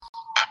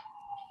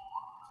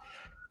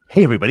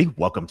Hey, everybody.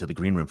 Welcome to the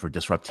Green Room for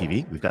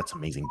DisrupTV. We've got some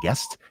amazing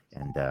guests,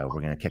 and we're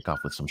going to kick off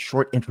with some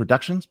short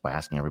introductions by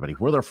asking everybody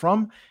where they're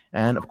from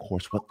and, of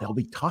course, what they'll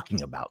be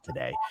talking about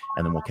today.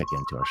 And then we'll kick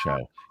into our show.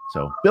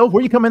 So, Bill, where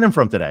are you coming in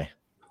from today?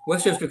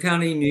 Westchester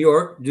County, New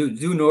York,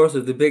 due north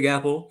of the Big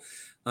Apple.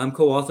 I'm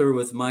co-author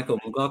with Michael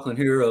McLaughlin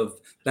here of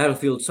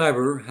Battlefield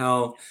Cyber,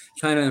 How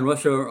China and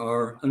Russia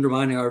are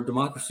Undermining Our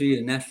Democracy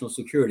and National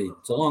Security.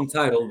 It's a long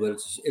title, but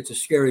it's a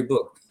scary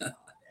book.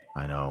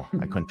 I know.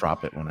 I couldn't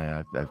drop it when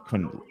I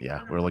couldn't.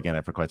 Yeah, we're looking at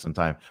it for quite some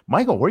time.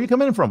 Michael, where are you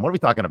coming in from? What are we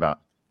talking about?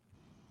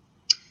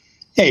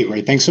 Hey,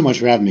 Ray, thanks so much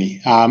for having me.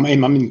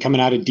 I'm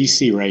coming out of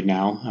D.C. right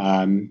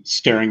now,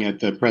 staring at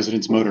the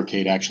president's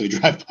motorcade actually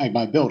drive by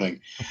my building.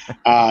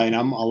 And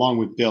I'm, along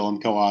with Bill, I'm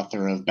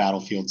co-author of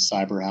Battlefield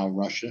Cyber, How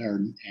Russia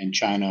and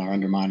China are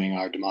Undermining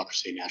Our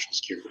Democracy and National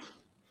Security.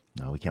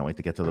 No, we can't wait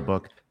to get to the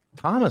book.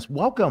 Thomas,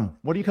 welcome.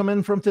 What are you coming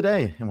in from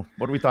today? And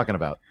what are we talking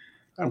about?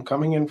 I'm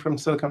coming in from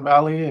Silicon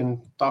Valley and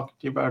talking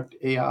to you about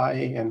AI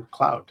and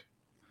cloud.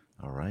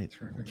 All right.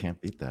 We can't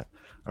beat that.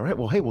 All right.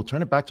 Well, hey, we'll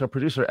turn it back to our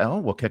producer,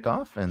 Elle. We'll kick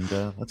off and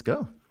let's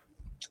go.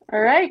 All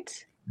right.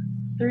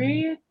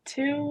 3,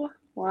 2,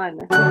 1.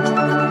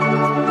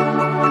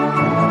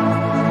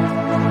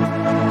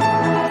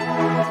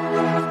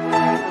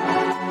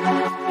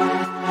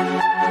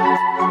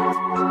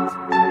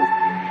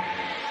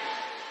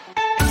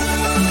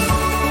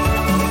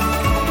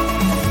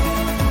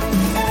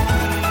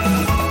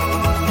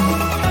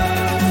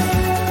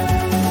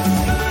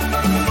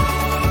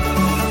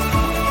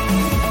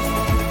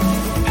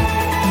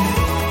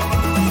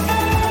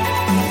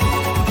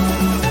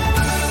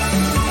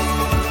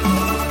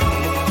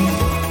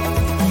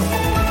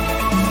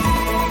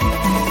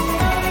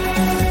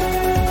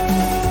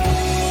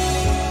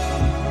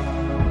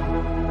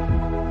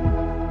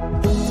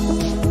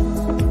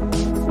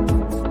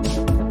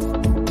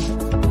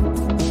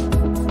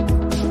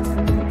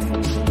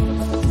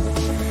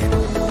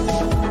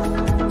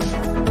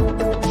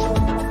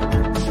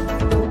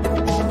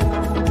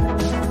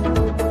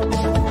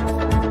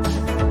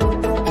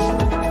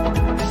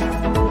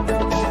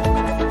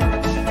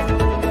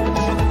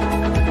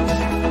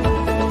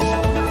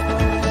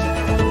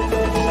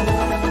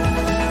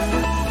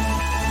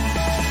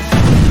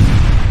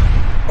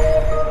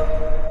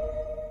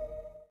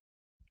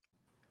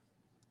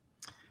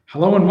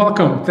 Hello and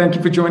welcome. Thank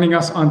you for joining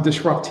us on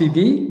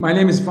DisrupTV. My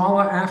name is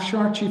Vala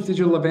Afshar, Chief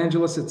Digital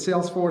Evangelist at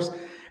Salesforce,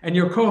 and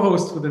your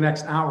co-host for the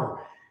next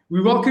hour.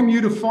 We welcome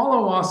you to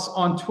follow us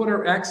on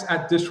Twitter X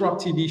at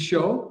DisrupTV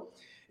Show.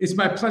 It's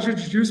my pleasure to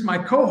introduce my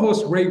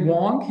co-host, Ray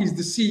Wang. He's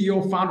the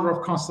CEO, founder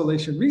of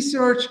Constellation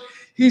Research.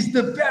 He's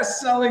the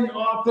best-selling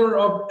author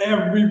of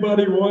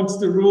Everybody Wants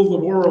to Rule the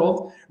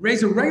World.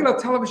 Ray's a regular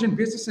television,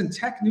 business, and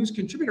tech news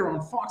contributor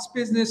on Fox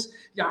Business,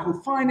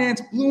 Yahoo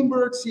Finance,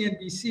 Bloomberg,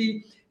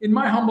 CNBC. In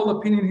my humble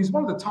opinion, he's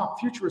one of the top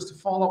futurists to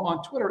follow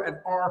on Twitter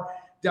at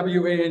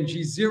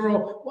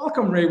RWANG0.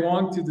 Welcome, Ray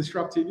Wang, to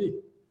DisrupTV.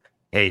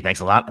 Hey, thanks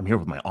a lot. I'm here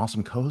with my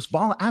awesome co-host,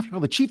 Vala Afshar,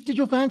 the Chief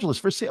Digital Evangelist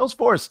for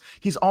Salesforce.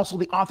 He's also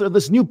the author of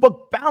this new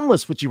book,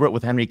 Boundless, which he wrote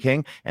with Henry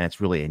King, and it's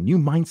really a new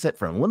mindset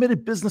for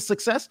unlimited business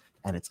success,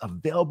 and it's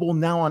available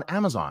now on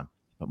Amazon.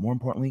 But more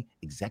importantly,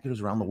 executives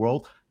around the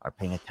world are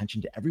paying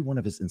attention to every one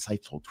of his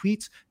insightful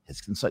tweets,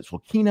 his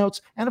insightful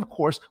keynotes, and of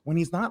course, when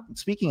he's not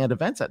speaking at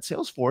events at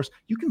Salesforce,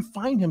 you can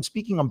find him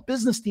speaking on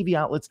business TV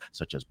outlets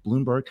such as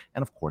Bloomberg,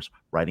 and of course,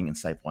 writing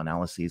insightful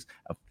analyses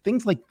of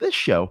things like this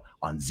show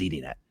on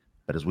ZDNet.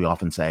 But as we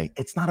often say,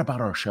 it's not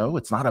about our show.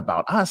 It's not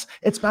about us.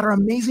 It's about our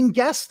amazing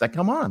guests that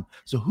come on.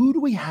 So who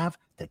do we have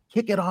to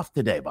kick it off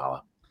today,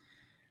 Vala?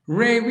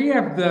 Ray, we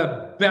have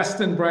the best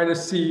and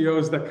brightest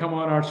CEOs that come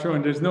on our show,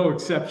 and there's no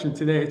exception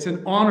today. It's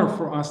an honor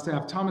for us to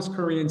have Thomas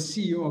Kurian,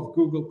 CEO of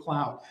Google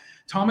Cloud.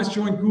 Thomas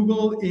joined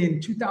Google in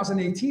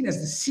 2018 as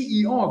the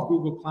CEO of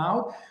Google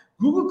Cloud.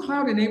 Google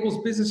Cloud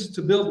enables businesses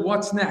to build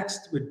what's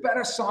next with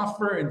better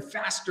software and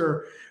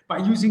faster by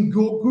using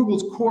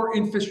Google's core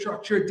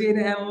infrastructure,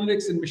 data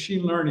analytics, and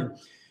machine learning.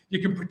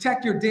 You can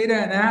protect your data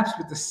and apps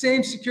with the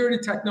same security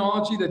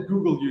technology that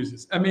Google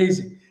uses.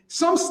 Amazing.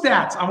 Some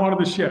stats I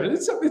wanted to share.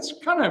 It's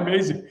kind of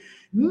amazing.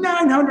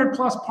 900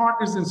 plus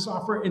partners and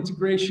software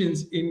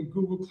integrations in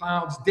Google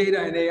Cloud's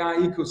data and AI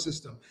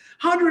ecosystem.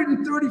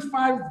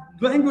 135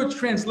 language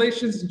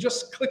translations in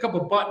just a click of a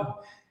button.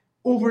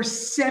 Over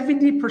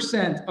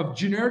 70% of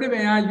generative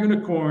AI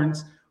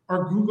unicorns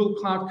are Google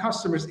Cloud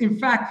customers. In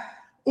fact,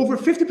 over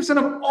 50%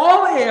 of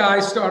all AI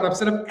startups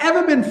that have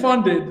ever been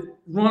funded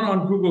run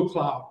on Google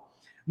Cloud.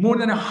 More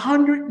than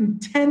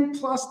 110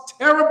 plus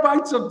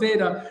terabytes of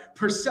data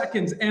per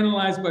second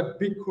analyzed by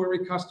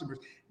BigQuery customers.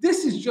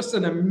 This is just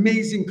an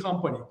amazing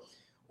company.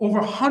 Over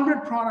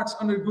 100 products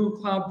under Google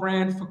Cloud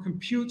brand for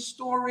compute,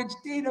 storage,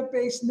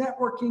 database,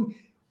 networking,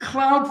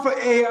 cloud for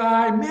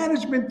AI,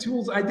 management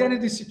tools,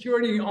 identity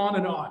security, on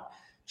and on.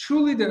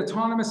 Truly, the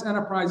autonomous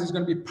enterprise is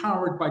going to be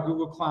powered by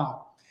Google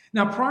Cloud.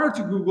 Now, prior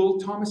to Google,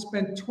 Thomas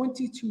spent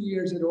 22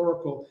 years at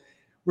Oracle,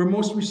 where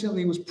most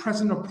recently he was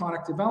president of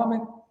product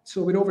development.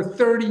 So with over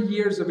 30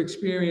 years of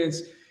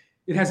experience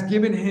It has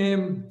given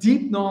him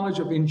deep knowledge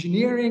of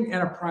engineering,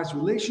 enterprise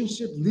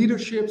relationship,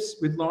 leaderships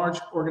with large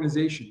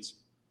organizations.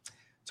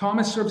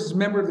 Thomas serves as a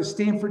member of the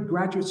Stanford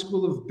Graduate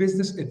School of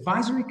Business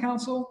Advisory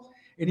Council,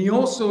 and he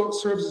also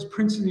serves as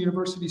Princeton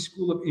University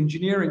School of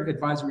Engineering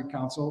Advisory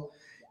Council.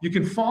 You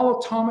can follow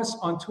Thomas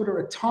on Twitter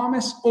at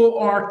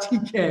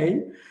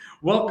ThomasORTK.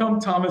 Welcome,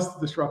 Thomas, to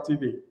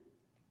DisrupTV.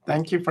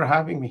 Thank you for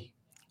having me.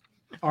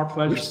 Our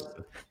pleasure.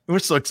 We're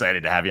so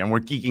excited to have you, and we're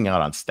geeking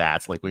out on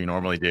stats like we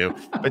normally do.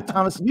 But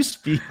Thomas, you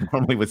speak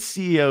normally with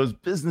CEOs,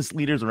 business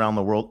leaders around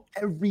the world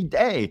every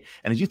day.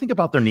 And as you think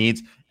about their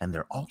needs and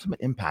their ultimate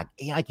impact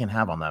AI can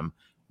have on them,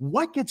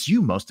 what gets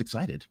you most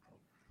excited?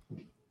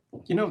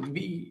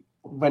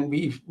 When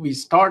we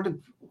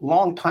started a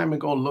long time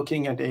ago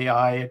looking at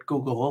AI at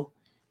Google,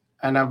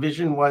 and our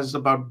vision was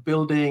about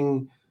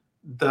building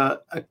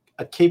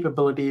a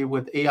capability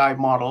with AI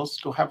models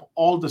to have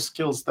all the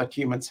skills that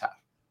humans have.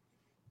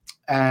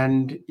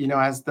 And,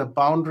 as the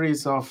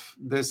boundaries of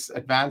this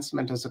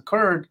advancement has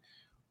occurred,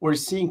 we're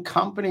seeing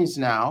companies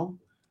now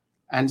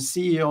and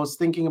CEOs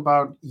thinking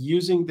about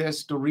using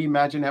this to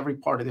reimagine every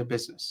part of their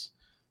business.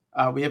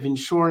 We have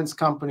insurance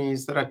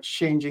companies that are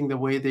changing the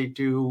way they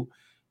do,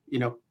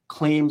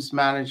 claims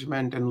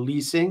management and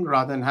leasing,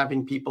 rather than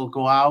having people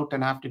go out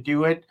and have to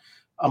do it.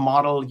 A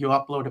model, you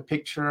upload a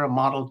picture, a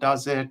model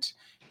does it,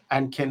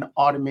 and can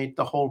automate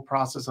the whole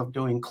process of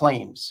doing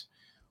claims.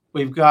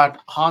 We've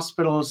got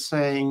hospitals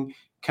saying,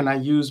 can I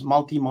use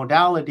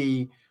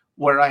multimodality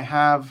where I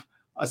have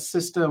a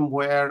system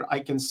where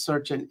I can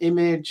search an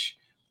image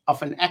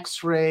of an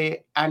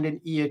X-ray and an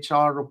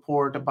EHR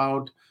report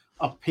about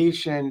a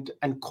patient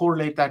and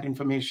correlate that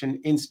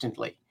information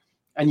instantly?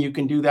 And you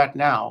can do that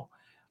now.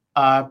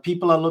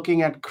 People are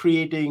looking at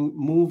creating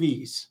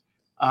movies,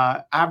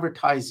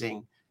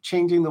 advertising,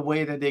 changing the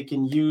way that they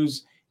can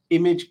use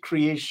image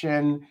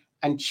creation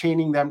and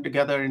chaining them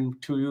together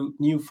into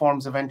new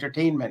forms of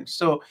entertainment.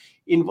 So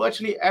in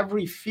virtually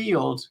every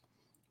field,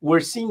 we're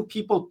seeing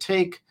people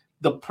take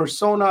the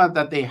persona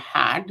that they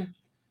had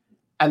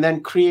and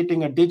then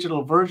creating a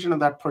digital version of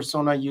that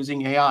persona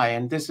using AI.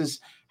 And this is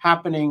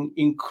happening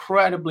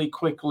incredibly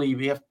quickly.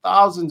 We have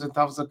thousands and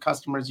thousands of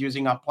customers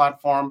using our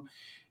platform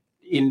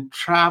in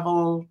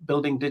travel,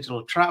 building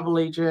digital travel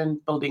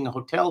agent, building a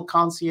hotel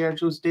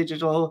concierge who's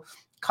digital,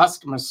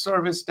 customer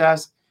service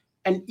desk,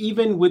 and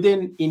even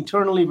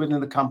internally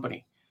within the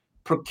company,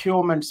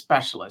 procurement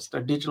specialist, a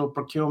digital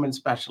procurement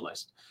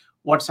specialist.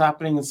 What's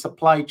happening in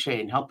supply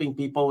chain, helping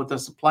people with a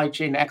supply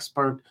chain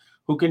expert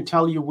who can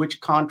tell you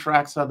which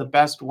contracts are the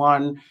best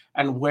one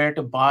and where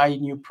to buy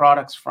new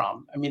products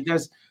from.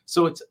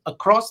 So it's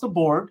across the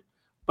board,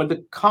 but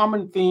the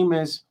common theme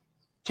is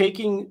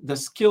taking the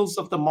skills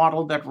of the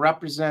model that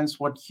represents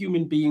what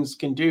human beings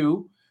can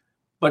do,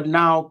 but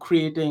now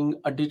creating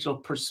a digital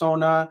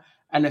persona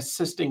and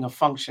assisting a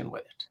function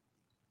with it.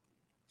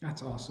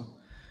 That's awesome.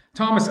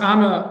 Thomas,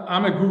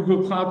 I'm a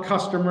Google Cloud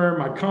customer.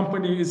 My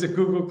company is a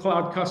Google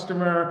Cloud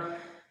customer.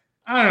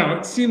 I don't know,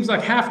 it seems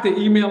like half the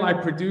email I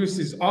produce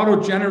is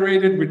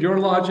auto-generated with your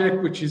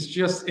logic, which is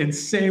just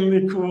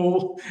insanely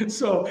cool.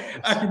 So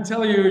I can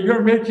tell you,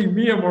 you're making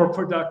me a more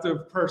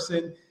productive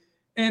person.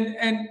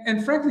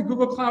 And frankly,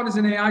 Google Cloud is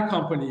an AI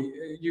company.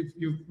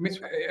 You've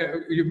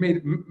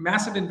made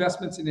massive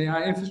investments in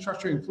AI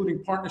infrastructure,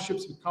 including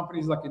partnerships with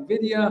companies like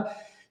NVIDIA.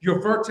 Your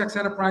Vertex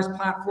Enterprise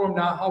platform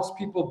now helps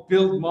people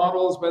build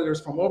models, whether it's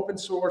from open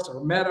source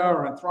or Meta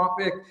or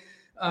Anthropic.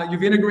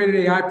 You've integrated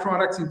AI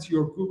products into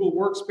your Google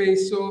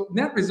Workspace. So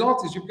net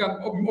result is you've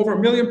got over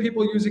 1 million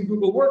people using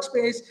Google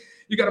Workspace.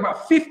 You got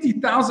about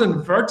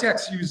 50,000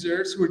 Vertex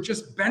users who are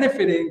just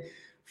benefiting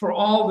for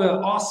all the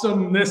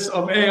awesomeness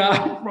of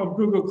AI from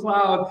Google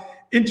Cloud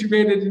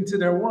integrated into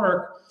their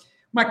work.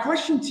 My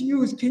question to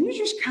you is, can you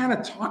just kind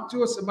of talk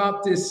to us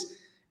about this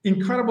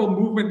incredible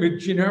movement with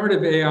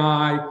generative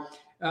AI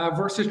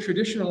versus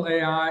traditional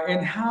AI,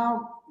 and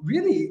how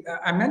really,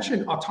 I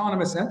mentioned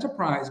autonomous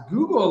enterprise.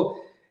 Google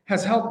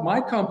has helped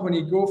my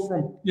company go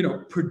from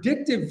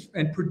predictive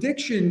and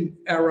prediction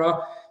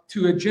era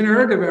to a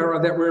generative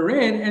era that we're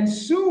in, and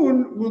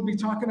soon we'll be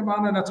talking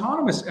about an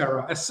autonomous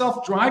era, a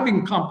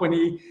self-driving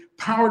company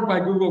powered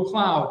by Google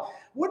Cloud.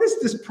 What is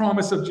this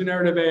promise of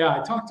generative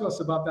AI? Talk to us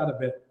about that a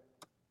bit.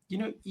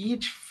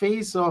 Each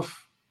phase of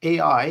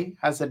AI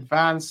has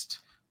advanced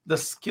the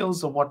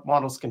skills of what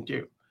models can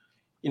do.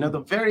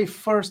 The very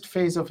first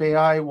phase of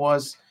AI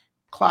was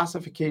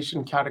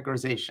classification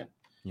categorization,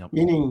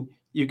 meaning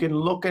you can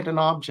look at an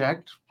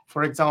object,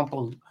 for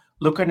example,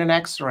 look at an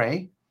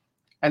X-ray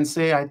and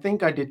say, I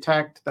think I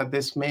detect that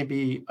this may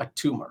be a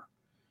tumor.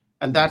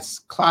 And that's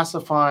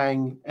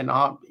classifying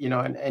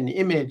an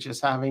image as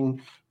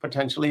having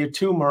potentially a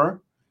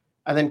tumor.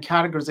 And then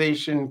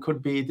categorization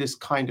could be this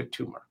kind of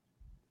tumor.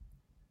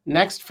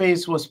 Next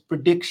phase was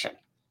prediction.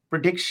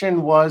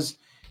 Prediction was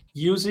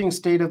using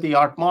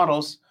state-of-the-art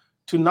models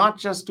to not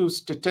just do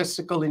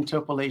statistical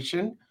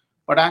interpolation,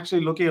 but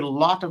actually looking at a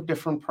lot of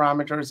different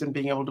parameters and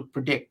being able to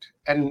predict.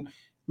 And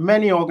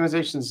many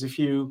organizations, if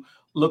you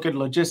look at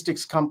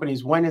logistics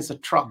companies, when is a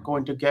truck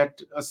going to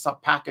get a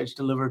sub package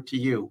delivered to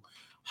you?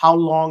 how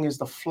long is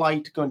the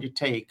flight going to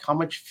take? How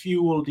much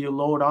fuel do you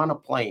load on a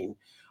plane?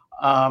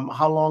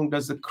 How long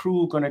does the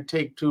crew going to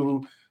take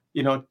to,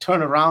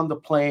 turn around the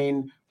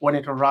plane when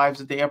it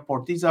arrives at the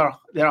airport?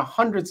 There are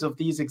hundreds of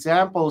these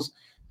examples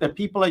that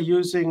people are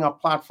using a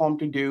platform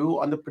to do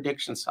on the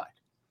prediction side.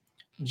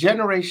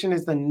 Generation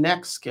is the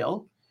next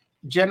skill.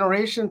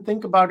 Generation,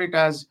 think about it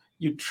as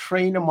you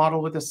train a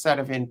model with a set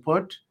of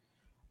input,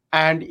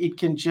 and it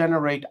can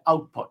generate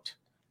output.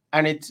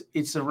 And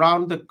it's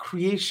around the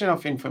creation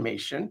of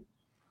information.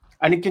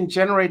 And it can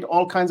generate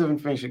all kinds of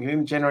information. It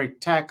can generate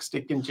text,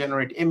 it can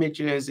generate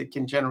images, it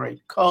can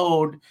generate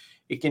code,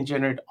 it can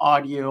generate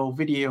audio,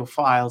 video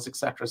files,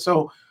 etc.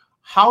 So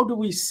how do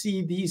we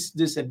see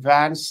this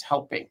advance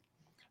helping?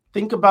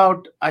 Think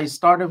about, I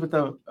started with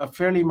a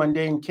fairly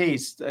mundane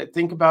case.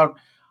 Think about,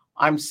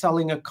 I'm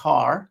selling a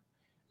car,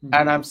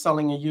 and I'm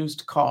selling a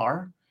used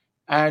car.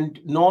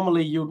 And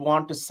normally you'd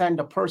want to send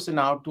a person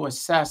out to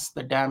assess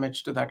the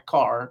damage to that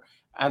car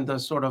and do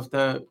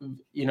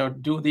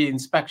the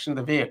inspection of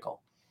the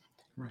vehicle.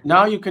 Right.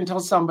 Now you can tell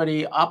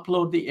somebody,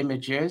 upload the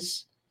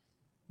images.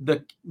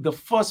 The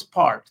first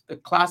part, the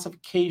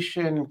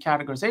classification and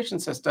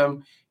categorization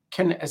system,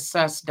 can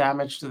assess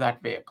damage to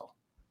that vehicle.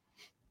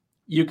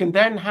 You can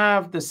then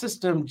have the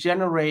system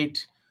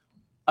generate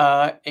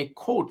a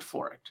code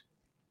for it.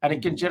 And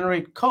it can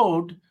generate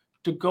code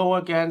to go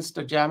against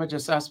a damage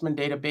assessment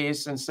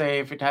database and say,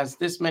 if it has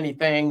this many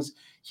things,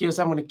 here's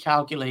how I'm going to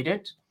calculate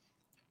it.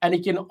 And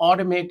it can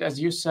automate, as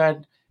you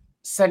said,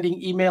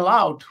 sending email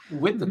out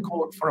with the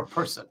code for a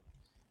person.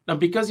 Now,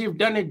 because you've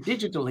done it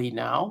digitally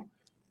now,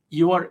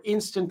 you are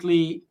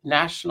instantly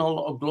national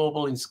or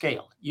global in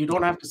scale. You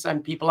don't have to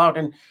send people out.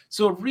 And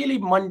so a really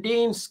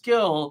mundane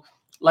skill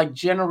like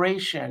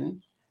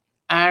generation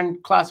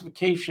and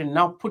classification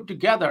now put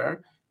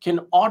together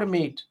can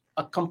automate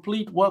a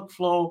complete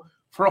workflow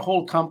for a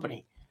whole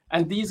company.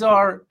 And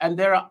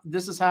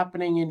this is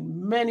happening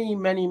in many,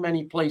 many,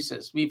 many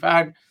places. We've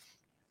had,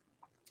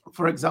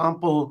 for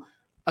example,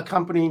 a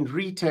company in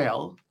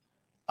retail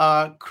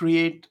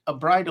create a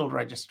bridal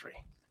registry,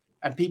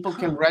 and people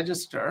can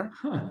register,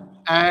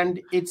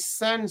 and it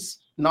sends,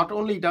 not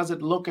only does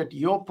it look at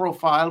your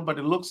profile, but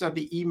it looks at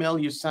the email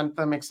you sent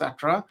them,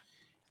 etc.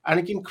 And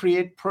it can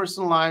create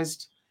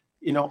personalized,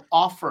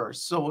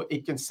 offers. So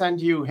it can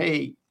send you,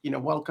 hey,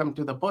 welcome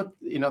to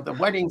the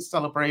wedding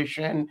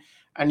celebration,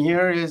 and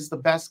here is the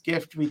best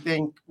gift we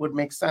think would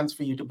make sense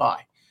for you to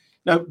buy.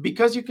 Now,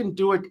 because you can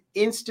do it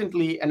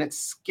instantly and at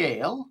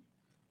scale,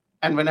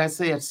 and when I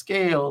say at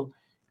scale,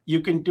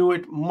 you can do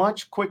it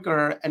much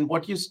quicker. And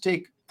what used to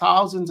take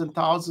thousands and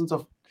thousands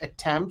of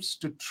attempts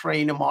to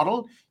train a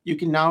model, you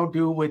can now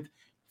do with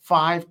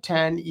 5,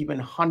 10, even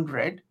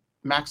 100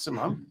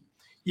 maximum.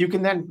 You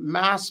can then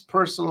mass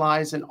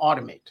personalize and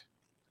automate.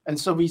 And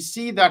so we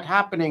see that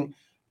happening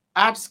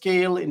at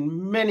scale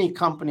in many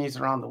companies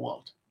around the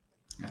world.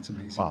 That's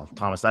amazing. Wow,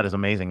 Thomas, that is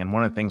amazing. And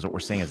one of the things that we're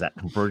seeing is that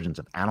convergence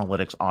of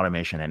analytics,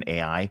 automation, and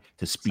AI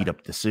to speed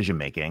up decision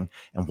making.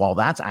 And while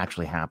that's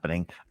actually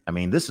happening, I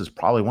mean, this is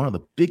probably one of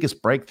the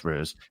biggest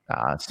breakthroughs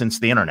since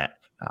the internet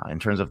in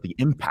terms of the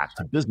impact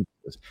to businesses.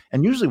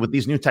 And usually with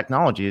these new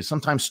technologies,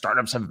 sometimes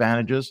startups have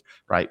advantages,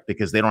 right?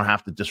 Because they don't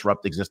have to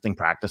disrupt existing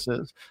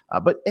practices.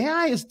 But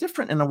AI is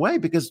different in a way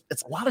because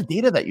it's a lot of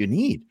data that you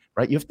need,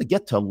 right? You have to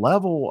get to a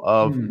level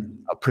of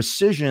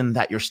precision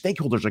that your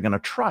stakeholders are going to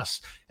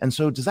trust. And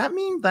so does that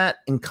mean that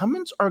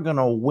incumbents are going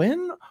to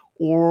win?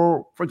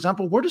 Or, for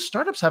example, where do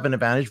startups have an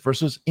advantage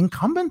versus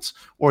incumbents?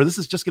 Or this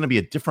is just going to be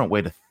a different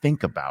way to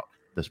think about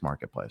this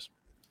marketplace?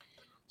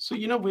 So,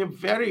 we're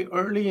very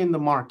early in the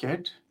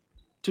market.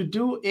 To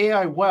do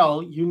AI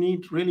well, you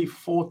need really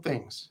 4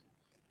 things.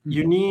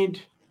 You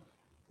need,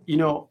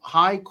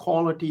 high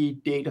quality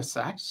data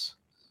sets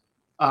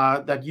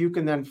that you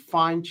can then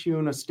fine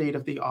tune a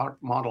state-of-the-art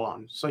model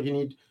on. So you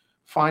need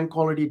fine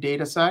quality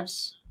data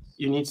sets.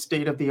 You need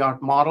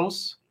state-of-the-art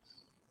models.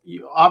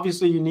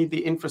 Obviously, you need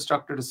the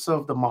infrastructure to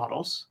serve the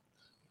models.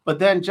 But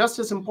then just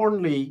as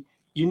importantly,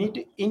 you need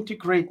to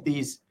integrate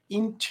these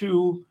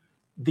into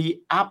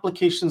the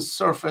application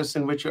surface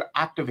in which you're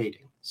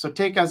activating. So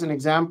take as an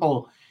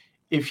example,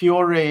 if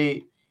you're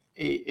a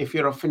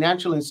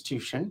financial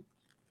institution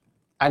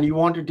and you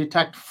want to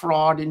detect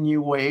fraud in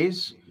new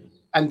ways,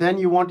 and then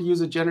you want to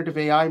use a generative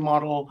AI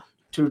model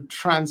to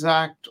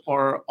transact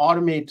or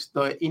automate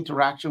the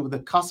interaction with the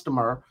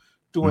customer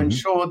to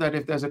ensure that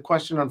if there's a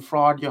question on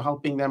fraud, you're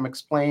helping them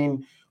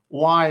explain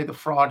why the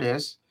fraud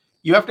is.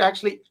 You have to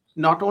actually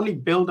not only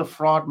build a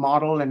fraud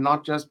model and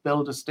not just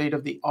build a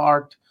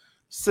state-of-the-art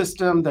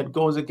system that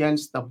goes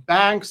against the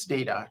bank's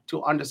data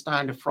to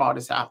understand if fraud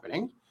is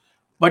happening,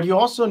 but you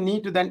also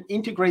need to then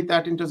integrate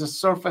that into the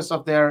surface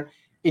of their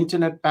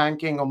internet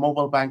banking or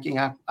mobile banking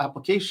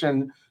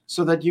application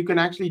so that you can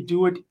actually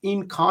do it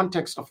in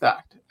context of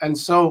that. And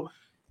so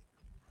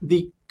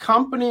the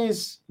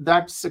companies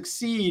that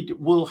succeed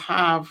will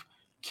have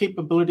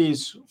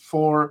capabilities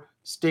for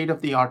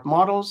state-of-the-art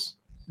models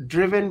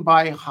driven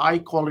by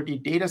high-quality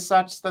data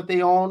sets that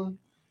they own,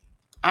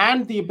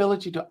 and the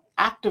ability to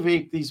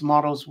activate these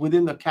models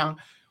within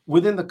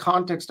within the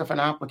context of an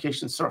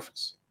application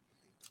surface.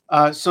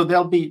 So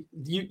there'll be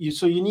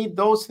so you need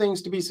those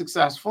things to be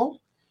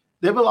successful.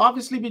 There will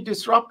obviously be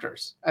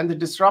disruptors, and the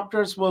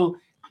disruptors will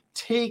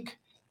take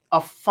a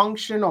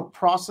function or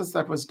process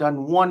that was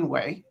done one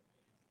way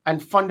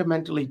and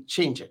fundamentally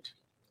change it.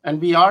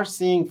 And we are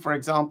seeing, for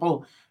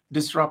example,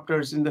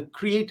 disruptors in the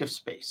creative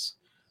space.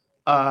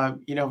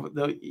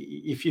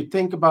 If you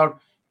think about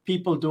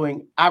people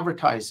doing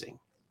advertising,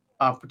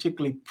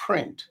 particularly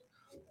print,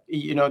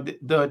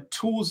 the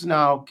tools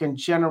now can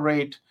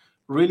generate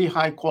really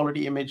high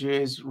quality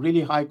images,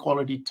 really high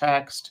quality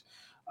text,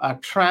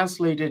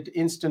 translated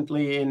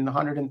instantly in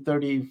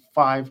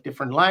 135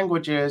 different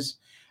languages.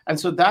 And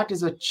so that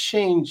is a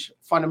change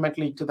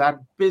fundamentally to that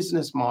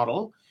business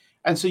model.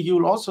 And so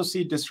you'll also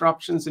see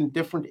disruptions in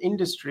different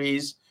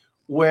industries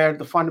where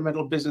the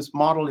fundamental business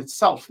model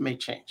itself may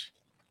change.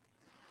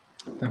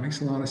 That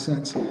makes a lot of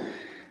sense.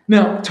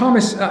 Now,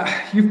 Thomas,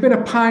 you've been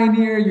a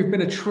pioneer, you've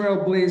been a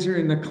trailblazer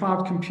in the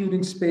cloud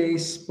computing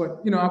space,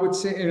 but, I would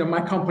say,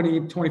 my company,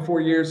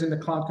 24 years in the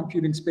cloud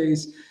computing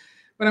space,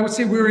 but I would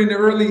say we're in the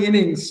early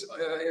innings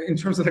in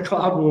terms of the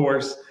cloud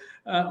wars.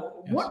 Yes.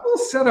 What will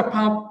set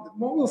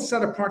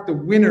apart the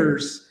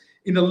winners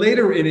in the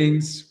later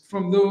innings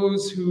from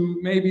those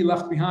who may be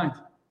left behind?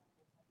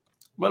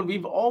 Well,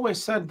 we've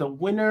always said the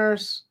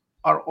winners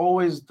are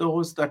always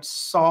those that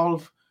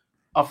solve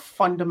a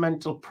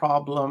fundamental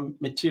problem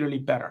materially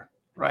better,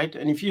 right?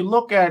 And if you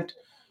look at,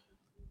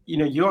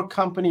 your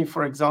company,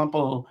 for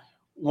example,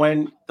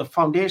 when the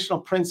foundational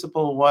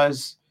principle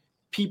was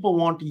people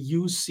want to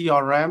use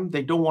CRM,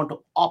 they don't want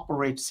to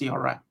operate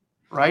CRM,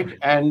 right?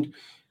 And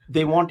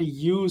they want to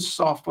use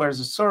software as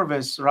a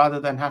service rather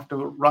than have to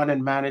run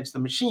and manage the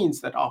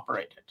machines that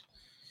operate it.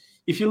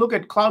 If you look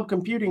at cloud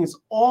computing, it's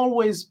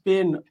always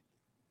been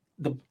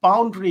the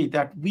boundary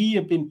that we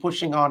have been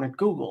pushing on at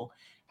Google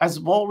has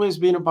always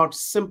been about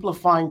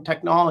simplifying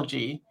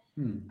technology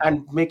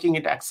and making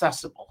it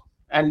accessible.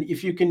 And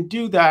if you can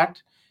do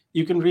that,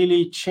 you can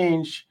really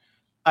change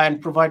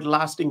and provide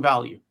lasting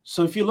value.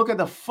 So if you look at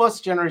the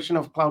first generation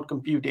of cloud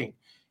computing,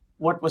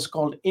 what was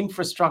called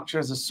infrastructure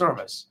as a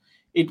service,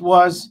 it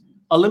was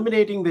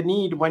eliminating the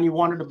need when you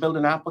wanted to build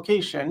an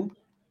application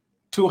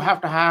to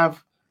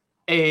have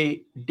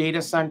a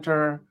data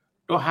center,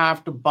 to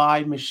have to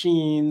buy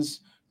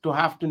machines, to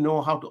have to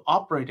know how to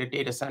operate a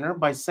data center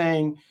by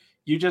saying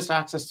you just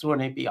access through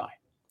an API.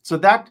 So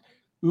that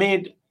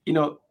made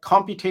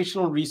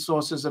computational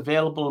resources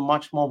available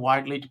much more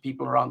widely to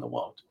people around the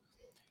world.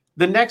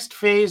 The next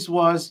phase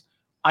was,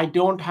 I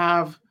don't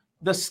have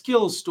the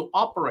skills to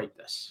operate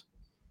this.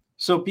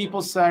 So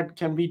people said,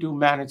 can we do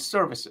managed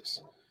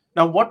services?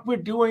 Now, what we're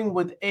doing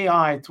with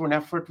AI through an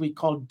effort we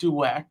call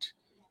Duet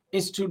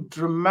is to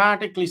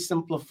dramatically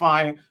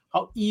simplify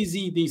how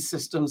easy these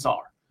systems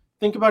are.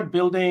 Think about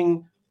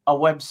building a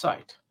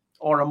website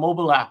or a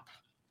mobile app.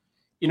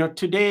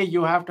 Today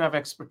you have to have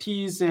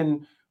expertise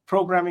in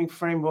programming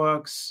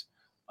frameworks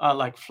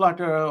like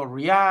Flutter or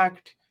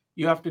React.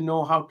 You have to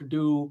know how to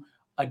do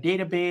a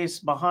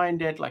database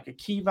behind it, like a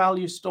key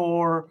value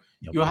store.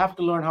 Yep. You have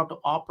to learn how to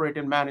operate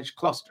and manage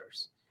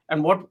clusters.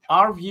 And what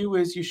our view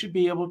is, you should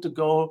be able to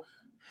go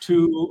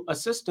to a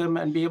system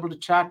and be able to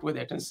chat with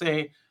it and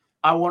say,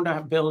 I want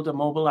to build a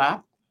mobile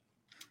app.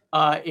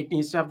 It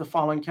needs to have the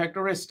following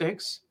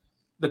characteristics.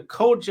 The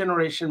code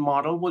generation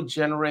model will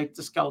generate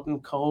the skeleton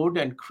code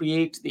and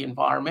create the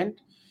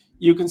environment.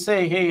 You can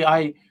say, hey,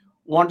 I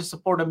want to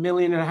support 1.5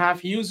 million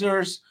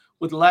users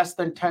with less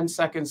than 10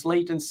 seconds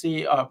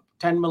latency,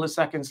 10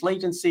 milliseconds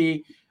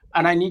latency,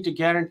 and I need to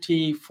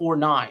guarantee 4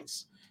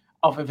 nines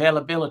of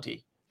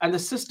availability. And the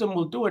system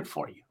will do it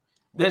for you.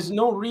 There's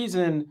no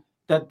reason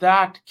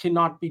that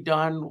cannot be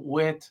done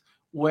with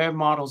where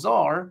models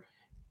are.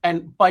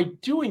 And by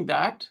doing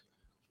that,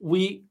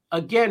 we,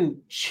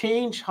 again,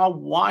 change how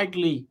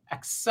widely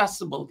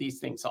accessible these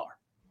things are.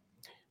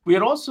 We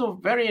are also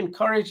very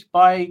encouraged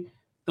by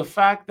the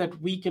fact that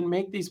we can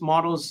make these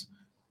models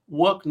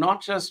work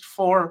not just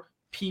for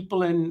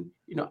people in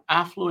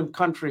affluent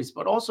countries,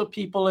 but also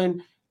people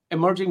in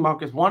emerging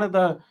markets. One of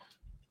the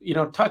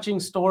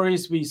touching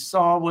stories we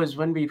saw was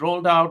when we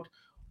rolled out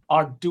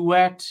our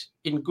Duet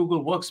in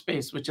Google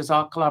Workspace, which is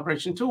our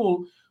collaboration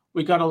tool.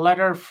 We got a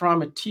letter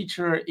from a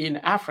teacher in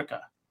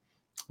Africa.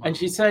 And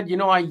she said,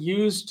 I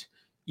used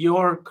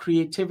your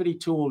creativity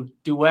tool,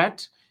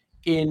 Duet,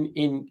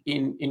 in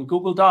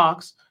Google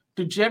Docs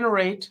to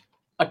generate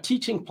a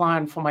teaching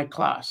plan for my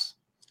class.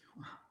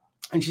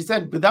 And she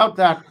said, without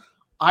that,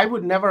 I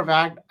would never have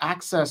had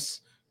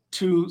access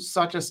to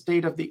such a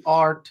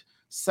state-of-the-art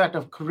set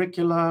of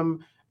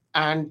curriculum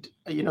and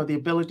the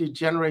ability to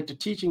generate a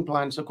teaching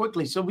plan so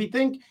quickly. So we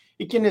think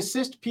it can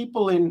assist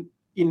people in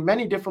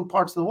many different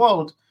parts of the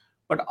world.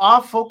 But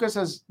our focus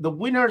as the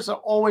winners are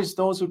always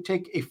those who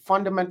take a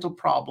fundamental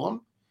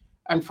problem.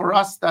 And for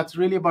us, that's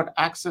really about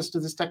access to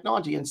this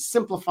technology and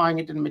simplifying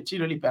it in a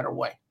materially better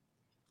way.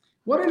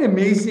 What an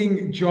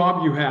amazing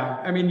job you have.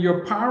 I mean,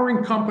 you're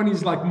powering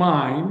companies like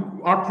mine,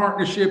 our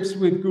partnerships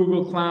with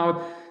Google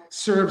Cloud,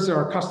 serves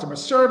our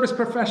customers. Service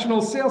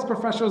professionals, sales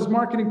professionals,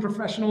 marketing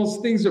professionals,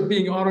 things are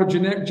being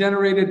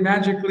auto-generated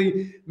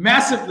magically,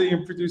 massively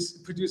in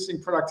producing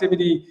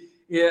productivity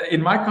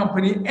in my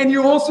company. And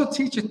you also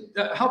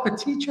help a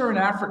teacher in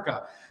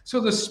Africa. So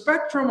the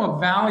spectrum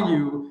of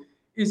value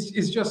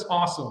is just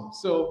awesome.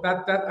 So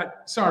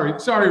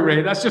sorry,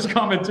 Ray, that's just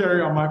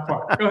commentary on my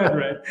part. Go ahead,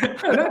 Ray.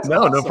 That's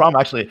no, awesome. No problem.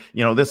 Actually,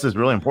 this is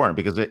really important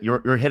because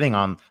you're hitting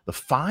on the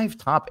 5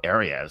 top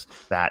areas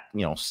that,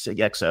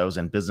 CXOs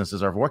and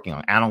businesses are working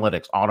on: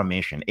 analytics,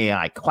 automation,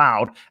 AI,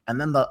 cloud.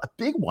 And then the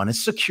big one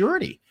is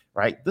security.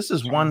 Right. This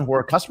is one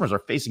where customers are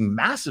facing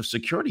massive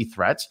security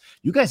threats.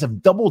 You guys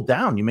have doubled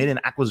down. You made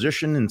an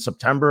acquisition in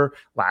September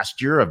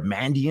last year of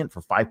Mandiant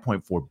for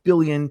 $5.4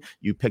 billion.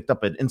 You picked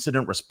up an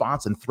incident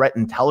response and threat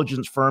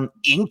intelligence firm,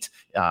 Inked,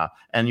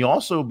 and you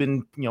also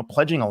been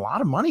pledging a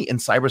lot of money in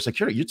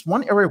cybersecurity. It's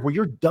one area where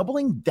you're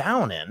doubling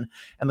down in.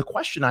 And the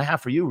question I have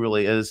for you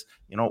really is,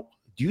 do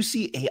you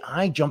see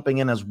AI jumping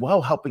in as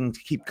well, helping to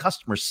keep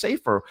customers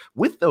safer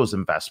with those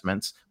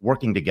investments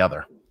working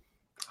together?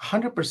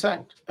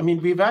 100%. I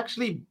mean, we've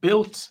actually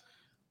built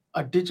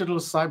a digital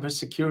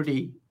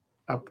cybersecurity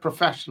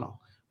professional.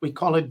 We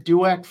call it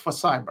Duet for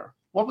Cyber.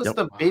 What was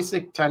the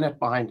basic tenet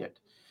behind it?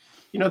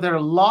 There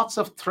are lots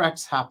of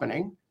threats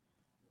happening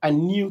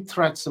and new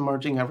threats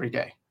emerging every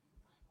day.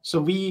 So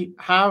we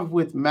have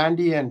with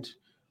Mandiant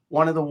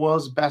one of the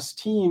world's best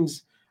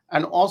teams,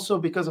 and also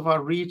because of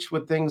our reach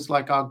with things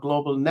like our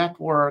global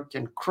network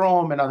and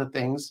Chrome and other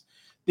things,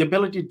 the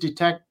ability to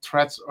detect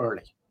threats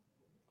early.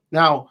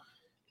 Now,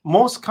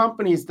 most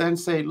companies then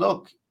say,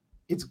 look,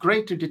 it's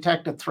great to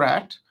detect a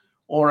threat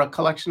or a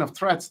collection of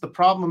threats. The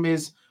problem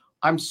is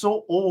I'm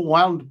so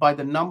overwhelmed by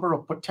the number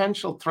of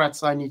potential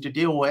threats I need to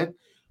deal with,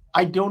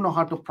 I don't know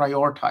how to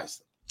prioritize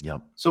them.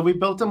 Yep. So we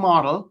built a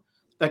model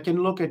that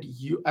can look at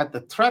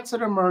the threats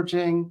that are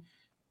emerging,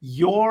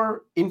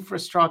 your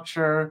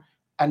infrastructure,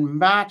 and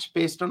match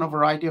based on a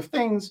variety of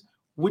things,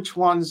 which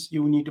ones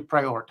you need to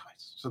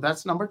prioritize. So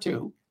that's number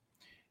 2.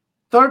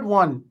 Third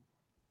one,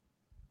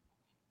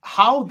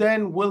 how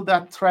then will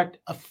that threat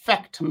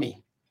affect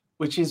me?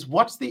 Which is,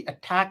 what's the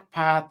attack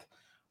path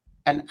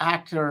an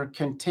actor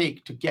can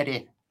take to get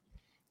in?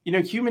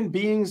 Human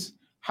beings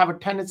have a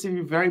tendency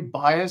to be very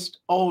biased.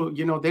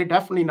 They're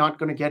definitely not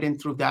going to get in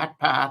through that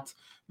path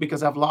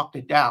because I've locked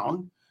it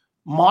down.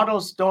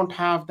 Models don't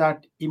have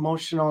that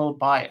emotional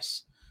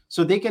bias.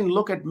 So they can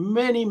look at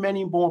many,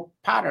 many more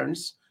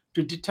patterns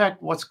to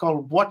detect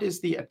what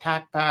is the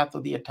attack path or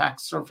the attack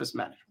surface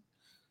management.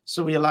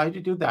 So we allow you to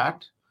do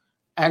that.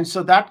 And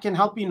so that can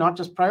help you not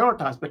just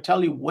prioritize, but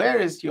tell you where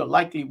is your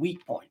likely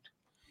weak point.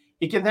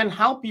 It can then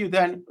help you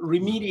then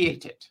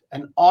remediate it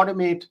and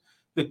automate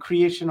the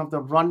creation of the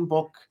run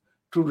book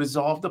to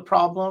resolve the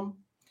problem.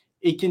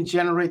 It can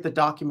generate the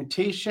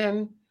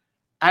documentation,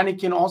 and it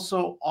can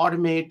also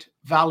automate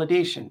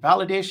validation.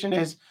 Validation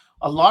is,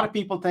 a lot of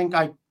people think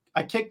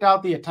I kicked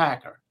out the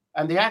attacker,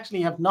 and they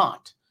actually have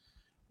not.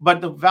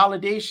 But the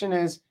validation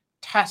is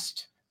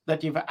test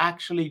that you've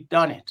actually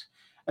done it.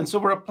 And so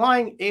we're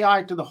applying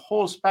AI to the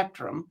whole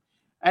spectrum.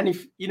 And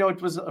if,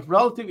 it was a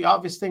relatively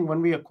obvious thing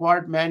when we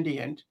acquired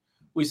Mandiant,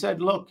 we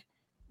said, look,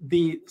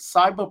 the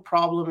cyber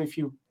problem, if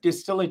you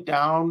distill it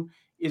down,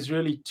 is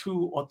really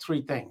 2 or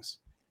 3 things.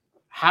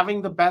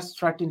 Having the best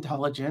threat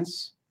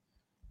intelligence,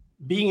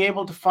 being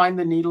able to find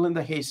the needle in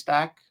the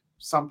haystack,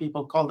 some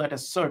people call that a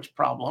search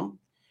problem,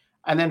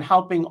 and then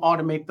helping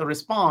automate the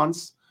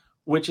response,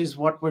 which is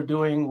what we're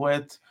doing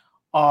with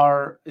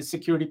our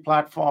security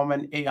platform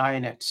and AI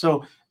in it.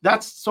 So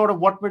that's sort of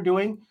what we're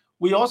doing.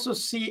 We also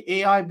see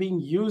AI being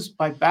used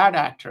by bad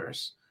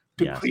actors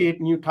to create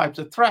new types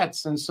of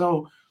threats. And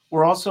so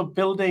we're also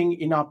building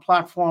in our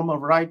platform a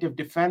variety of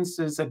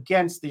defenses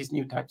against these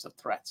new types of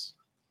threats.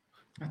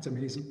 That's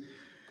amazing.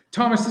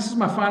 Thomas, this is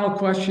my final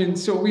question.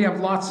 So we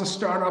have lots of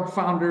startup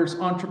founders,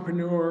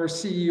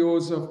 entrepreneurs,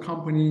 CEOs of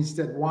companies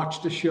that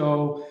watch the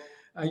show.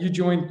 You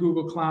joined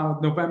Google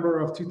Cloud November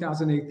of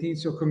 2018.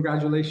 So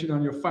congratulations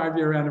on your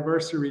 5-year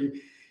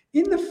anniversary.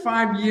 In the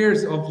 5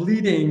 years of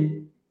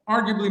leading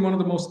arguably one of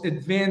the most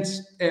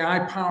advanced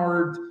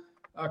AI-powered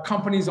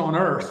companies on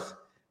earth,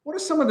 what are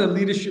some of the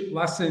leadership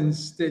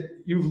lessons that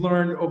you've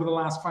learned over the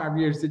last 5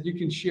 years that you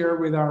can share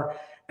with our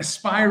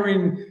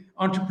aspiring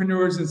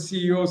entrepreneurs and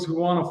CEOs who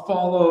want to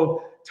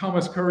follow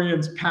Thomas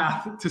Kurian's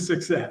path to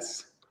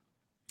success?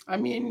 I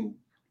mean,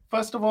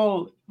 first of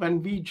all,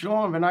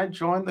 when I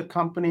joined the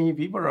company,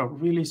 we were a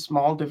really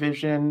small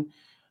division.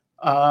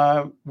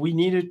 We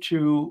needed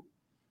to,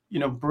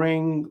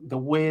 bring the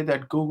way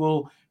that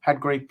Google had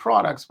great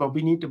products, but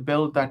we need to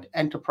build that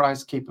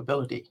enterprise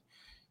capability.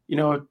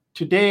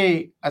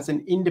 Today, as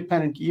an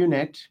independent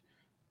unit,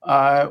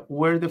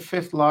 we're the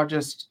 5th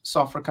largest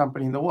software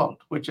company in the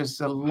world, which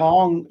is a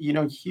long,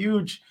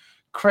 huge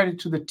credit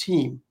to the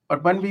team.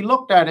 But when we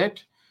looked at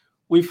it,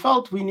 we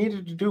felt we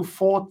needed to do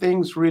 4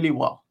 things really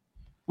well.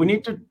 We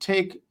need to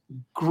take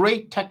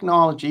great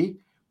technology,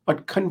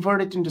 but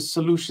convert it into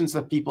solutions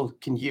that people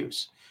can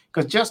use.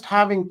 Because just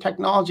having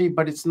technology,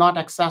 but it's not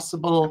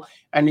accessible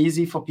and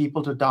easy for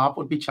people to adopt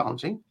would be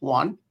challenging,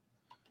 1.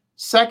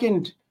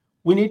 Second,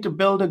 we need to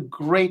build a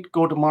great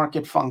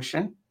go-to-market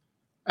function.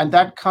 And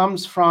that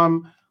comes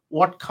from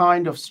what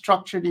kind of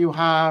structure do you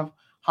have?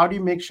 How do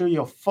you make sure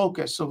you're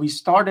focused? So we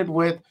started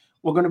with,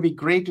 we're going to be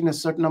great in a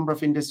certain number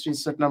of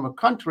industries, certain number of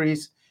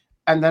countries,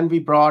 and then we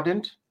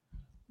broadened.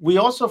 We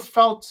also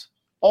felt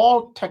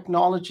all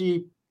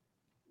technology,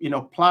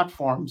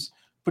 platforms,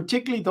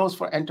 particularly those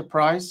for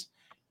enterprise,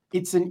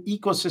 it's an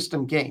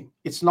ecosystem game.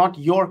 It's not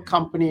your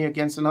company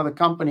against another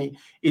company.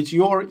 It's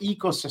your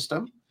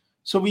ecosystem.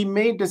 So we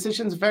made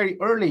decisions very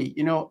early.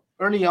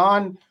 Early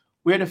on,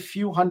 we had a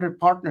few hundred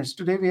partners.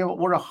 Today, we have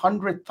over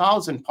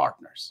 100,000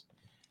 partners.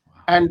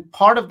 And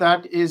part of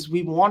that is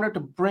we wanted to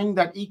bring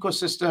that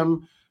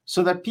ecosystem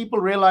so that people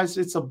realize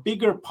it's a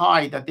bigger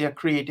pie that they're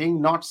creating,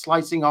 not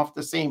slicing off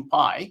the same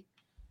pie.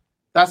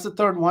 That's the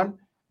third one.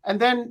 And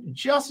then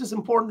just as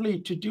importantly,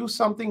 to do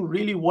something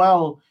really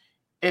well,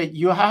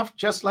 you have,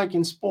 just like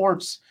in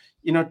sports,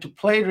 to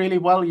play really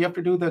well, you have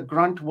to do the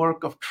grunt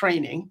work of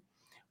training.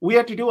 We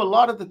had to do a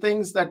lot of the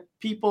things that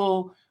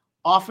people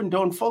often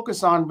don't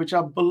focus on, which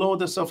are below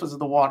the surface of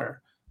the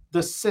water.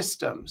 The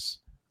systems,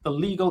 the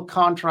legal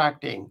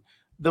contracting,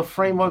 the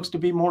frameworks to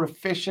be more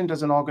efficient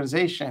as an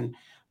organization.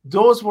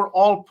 Those were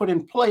all put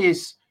in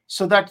place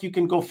so that you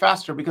can go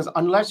faster, because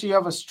unless you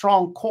have a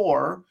strong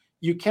core,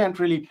 you can't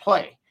really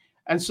play.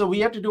 And so we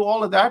had to do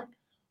all of that.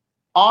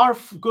 Our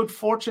good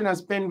fortune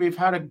has been we've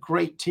had a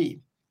great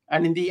team.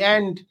 And in the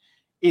end,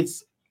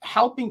 it's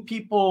helping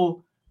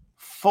people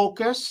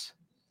focus,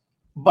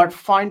 but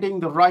finding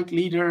the right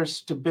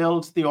leaders to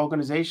build the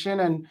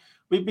organization. And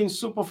we've been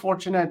super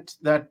fortunate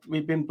that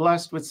we've been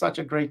blessed with such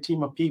a great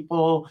team of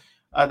people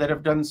that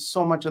have done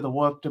so much of the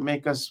work to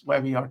make us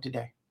where we are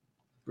today.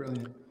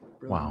 Brilliant.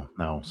 Wow.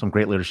 No, some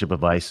great leadership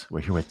advice. We're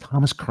here with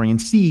Thomas Kurian,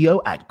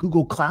 CEO at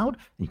Google Cloud.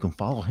 And you can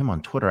follow him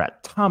on Twitter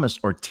at Thomas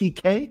or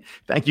TK.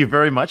 Thank you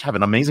very much. Have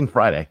an amazing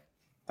Friday.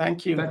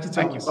 Thank you. Thank you,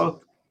 Thank you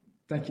both.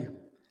 Thank you.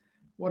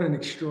 What an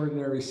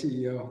extraordinary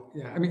CEO.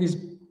 Yeah, I mean, he's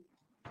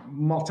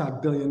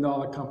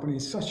multi-billion-dollar company,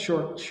 such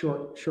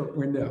short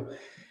window.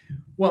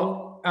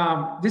 Well,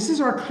 this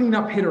is our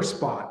cleanup hitter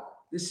spot.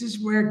 This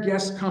is where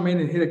guests come in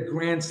and hit a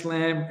grand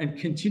slam and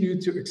continue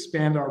to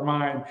expand our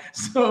mind.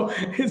 So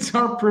it's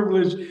our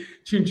privilege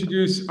to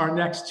introduce our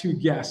next two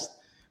guests.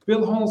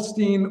 Bill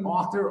Holstein,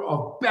 author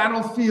of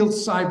Battlefield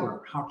Cyber,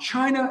 How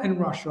China and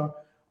Russia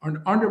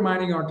Are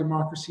Undermining Our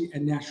Democracy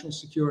and National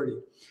Security.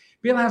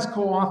 Bill has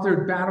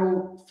co-authored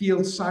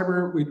Battlefield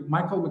Cyber with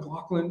Michael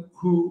McLaughlin,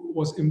 who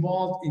was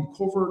involved in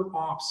covert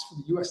ops for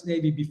the U.S.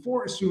 Navy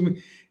before assuming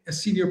a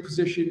senior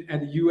position at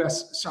the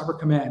U.S. Cyber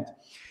Command.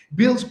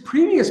 Bill's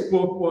previous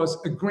book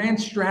was A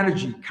Grand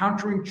Strategy,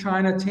 Countering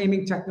China,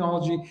 Taming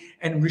Technology,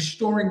 and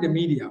Restoring the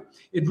Media.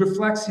 It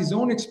reflects his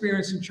own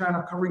experience in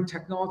China, covering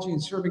technology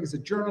and serving as a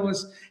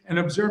journalist and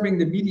observing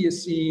the media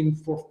scene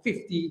for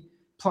 50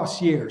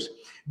 plus years.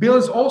 Bill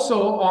is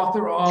also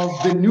author of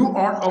The New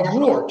Art of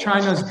War,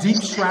 China's Deep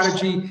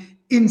Strategy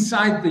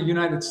Inside the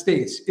United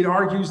States. It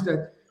argues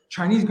that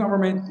Chinese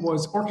government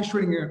was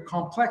orchestrating a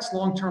complex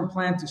long-term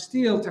plan to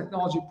steal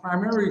technology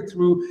primarily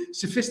through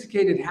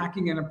sophisticated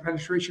hacking and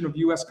penetration of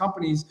U.S.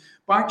 companies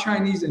by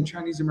Chinese and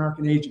Chinese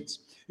American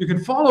agents. You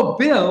can follow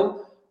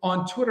Bill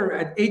on Twitter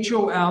at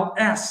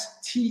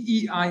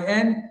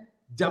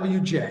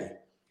HOLSTEINWJ.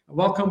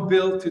 Welcome,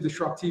 Bill, to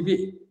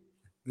DisrupTV.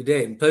 Good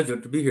day. Pleasure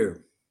to be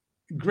here.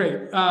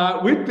 Great.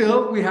 With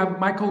Bill, we have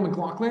Michael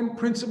McLaughlin,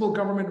 Principal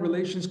Government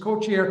Relations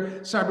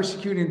Co-Chair,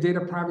 Cybersecurity and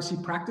Data Privacy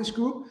Practice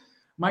Group.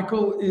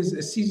 Michael is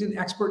a seasoned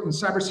expert in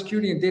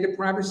cybersecurity and data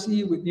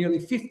privacy with nearly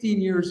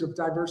 15 years of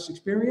diverse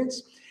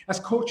experience. As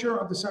co-chair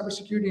of the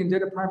Cybersecurity and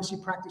Data Privacy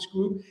Practice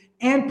Group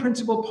and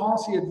principal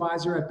policy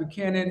advisor at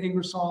Buchanan,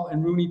 Ingersoll,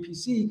 and Rooney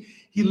PC,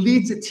 he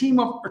leads a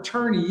team of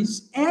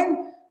attorneys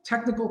and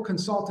technical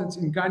consultants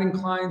in guiding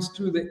clients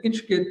through the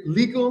intricate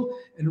legal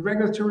and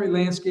regulatory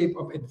landscape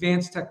of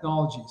advanced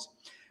technologies.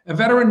 A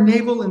veteran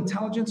naval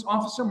intelligence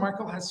officer,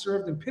 Michael has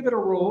served in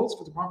pivotal roles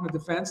for the Department of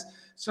Defense,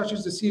 such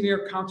as the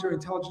Senior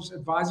Counterintelligence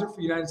Advisor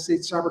for United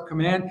States Cyber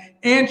Command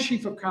and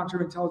Chief of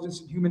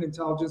Counterintelligence and Human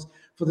Intelligence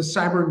for the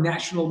Cyber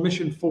National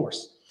Mission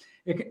Force.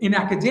 In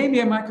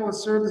academia, Michael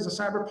has served as a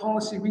cyber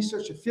policy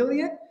research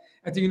affiliate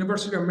at the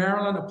University of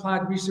Maryland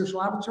Applied Research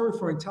Laboratory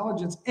for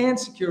Intelligence and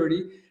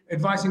Security,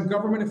 advising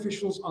government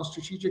officials on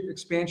strategic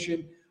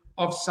expansion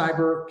of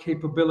cyber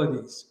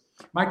capabilities.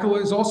 Michael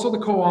is also the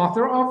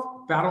co-author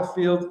of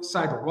Battlefield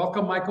Cyber.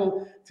 Welcome,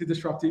 Michael, to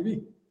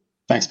DisrupTV.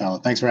 Thanks, Vala.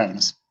 Thanks for having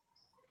us.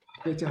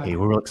 Great to have Hey, you.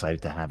 we're real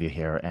excited to have you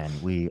here. And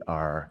we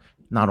are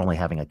not only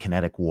having a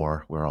kinetic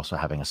war, we're also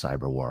having a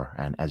cyber war.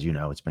 And as you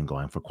know, it's been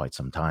going for quite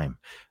some time.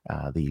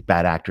 The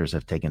bad actors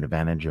have taken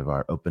advantage of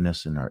our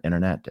openness in our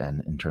internet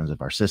and in terms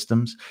of our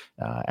systems.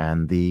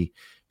 And the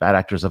bad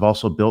actors have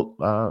also built,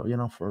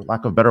 for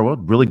lack of a better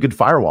word, really good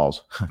firewalls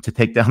to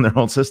take down their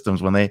own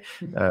systems when they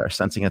are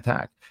sensing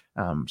attack.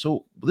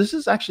 So this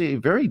is actually a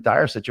very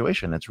dire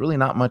situation. It's really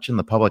not much in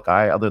the public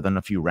eye other than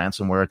a few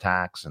ransomware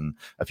attacks and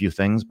a few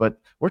things, but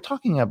we're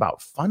talking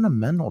about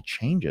fundamental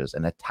changes,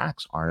 and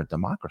attacks aren't a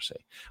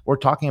democracy. We're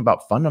talking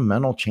about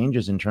fundamental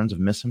changes in terms of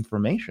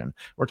misinformation.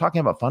 We're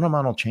talking about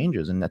fundamental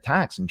changes in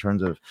attacks in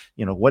terms of,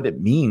 what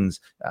it means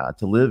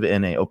to live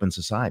in an open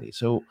society.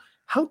 So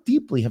how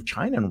deeply have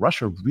China and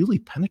Russia really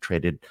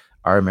penetrated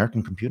our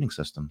American computing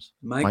systems?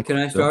 Mike, can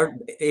I start?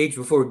 Age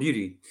before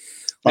beauty.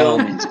 By all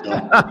means,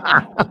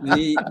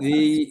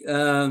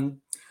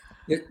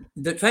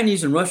 the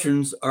Chinese and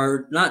Russians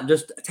are not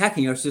just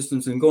attacking our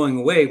systems and going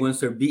away once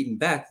they're beaten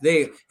back.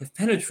 They have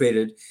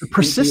penetrated into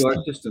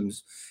our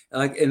systems.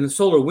 Like in the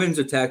SolarWinds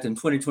attack in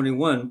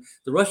 2021,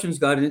 the Russians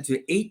got into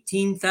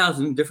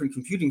 18,000 different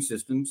computing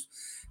systems.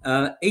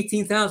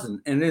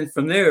 18,000. And then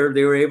from there,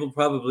 they were able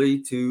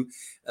probably to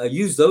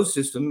use those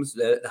systems,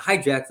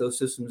 hijack those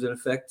systems in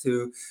effect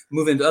to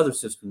move into other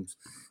systems.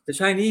 The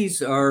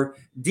Chinese are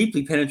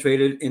deeply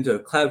penetrated into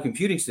cloud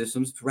computing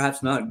systems,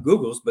 perhaps not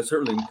Google's, but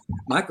certainly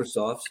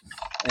Microsoft's.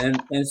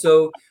 And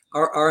so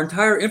our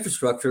entire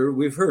infrastructure,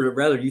 we've heard a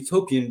rather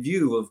utopian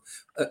view of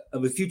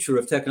the future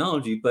of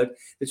technology, but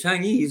the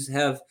Chinese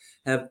have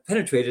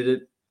penetrated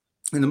it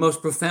in the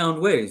most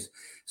profound ways.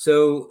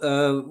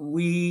 So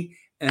we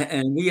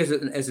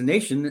as a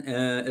nation,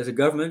 as a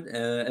government,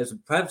 as a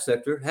private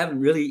sector,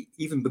 haven't really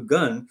even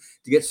begun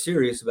to get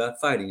serious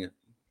about fighting it.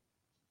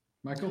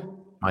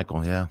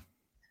 Michael, yeah.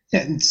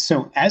 And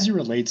so as it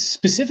relates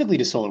specifically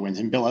to SolarWinds,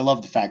 and Bill, I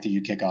love the fact that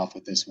you kick off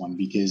with this one,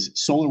 because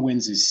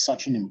SolarWinds is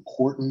such an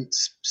important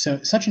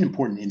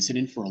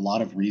incident for a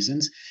lot of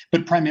reasons,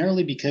 but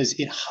primarily because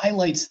it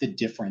highlights the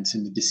difference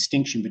and the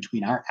distinction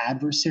between our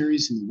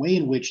adversaries and the way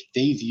in which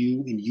they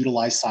view and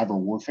utilize cyber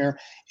warfare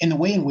and the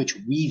way in which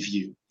we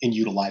view and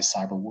utilize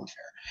cyber warfare.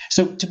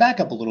 So to back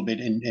up a little bit,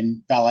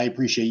 and Val, I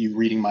appreciate you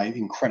reading my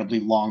incredibly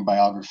long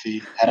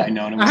biography. Had I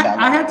known it was that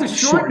long, I had to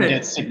shorten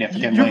it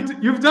significantly.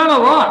 You've done a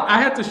lot.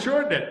 I had to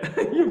shorten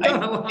it. You've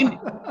done a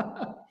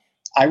lot.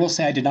 I will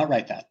say I did not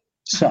write that.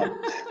 So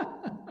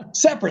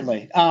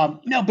separately,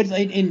 no, but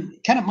in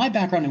kind of my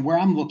background and where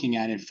I'm looking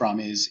at it from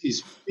is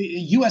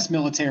U.S.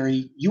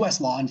 military, U.S.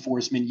 law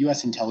enforcement,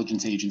 U.S.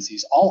 intelligence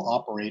agencies all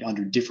operate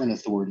under different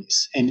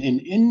authorities, and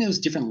in those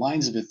different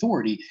lines of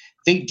authority,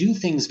 they do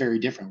things very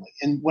differently.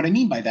 And what I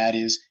mean by that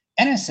is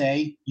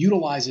NSA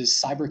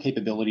utilizes cyber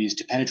capabilities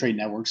to penetrate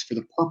networks for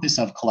the purpose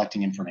of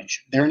collecting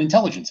information. They're an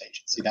intelligence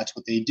agency. That's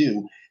what they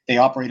do. They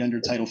operate under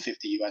Title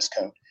 50 U.S.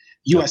 Code.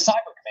 U.S. Cyber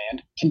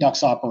Command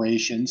conducts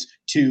operations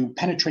to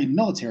penetrate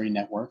military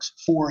networks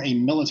for a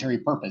military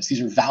purpose.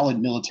 These are valid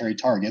military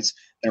targets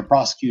that are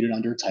prosecuted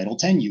under Title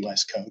 10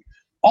 U.S. Code,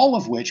 all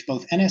of which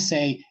both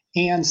NSA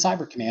and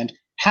Cyber Command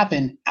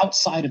happen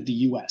outside of the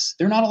U.S.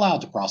 They're not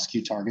allowed to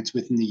prosecute targets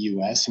within the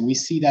U.S., and we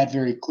see that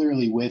very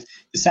clearly with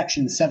the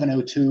Section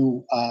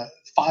 702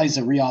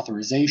 FISA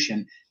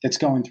reauthorization that's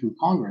going through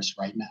Congress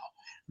right now.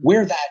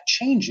 Where that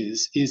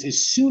changes is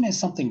as soon as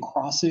something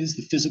crosses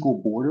the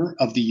physical border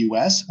of the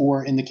US,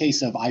 or in the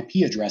case of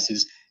IP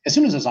addresses, as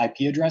soon as those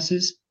IP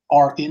addresses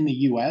are in the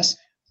US,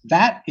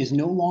 that is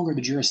no longer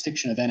the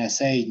jurisdiction of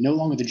NSA, no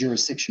longer the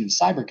jurisdiction of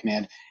Cyber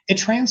Command. It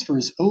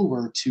transfers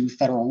over to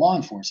federal law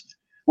enforcement,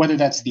 whether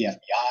that's the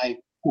FBI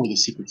or the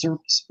Secret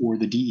Service or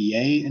the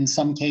DEA in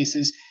some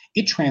cases,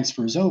 it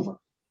transfers over.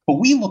 But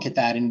we look at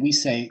that and we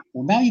say,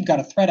 well, now you've got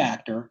a threat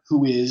actor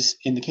who is,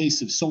 in the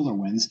case of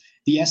SolarWinds,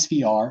 the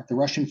SVR, the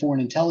Russian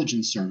Foreign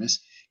Intelligence Service,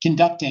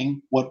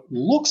 conducting what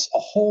looks a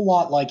whole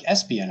lot like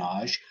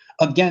espionage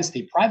against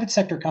a private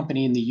sector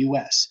company in the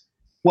US.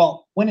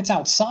 Well, when it's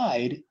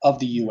outside of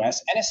the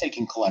US, NSA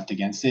can collect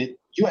against it,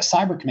 US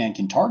Cyber Command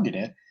can target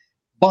it,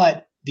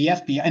 but the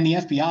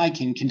FBI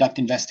can conduct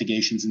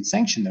investigations and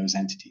sanction those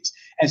entities.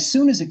 As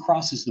soon as it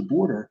crosses the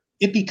border,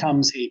 it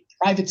becomes a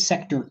private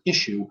sector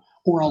issue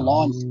or a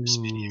law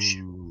enforcement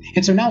issue.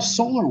 And so now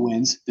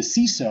SolarWinds, the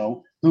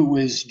CISO, who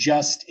was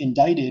just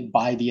indicted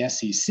by the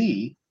SEC,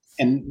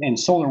 and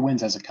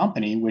SolarWinds as a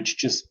company, which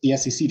the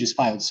SEC just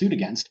filed suit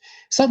against,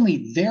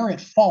 suddenly they're at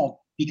fault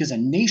because a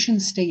nation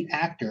state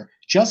actor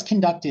just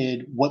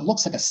conducted what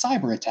looks like a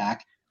cyber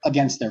attack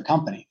against their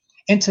company.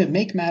 And to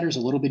make matters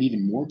a little bit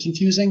even more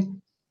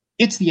confusing,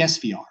 it's the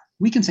SVR.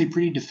 We can say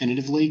pretty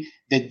definitively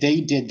that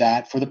they did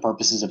that for the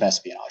purposes of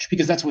espionage,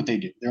 because that's what they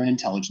do. They're an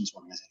intelligence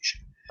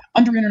organization.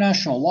 Under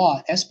international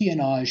law,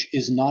 espionage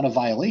is not a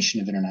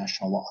violation of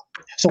international law.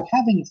 So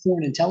having a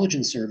foreign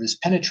intelligence service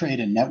penetrate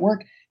a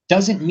network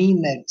doesn't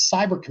mean that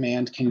Cyber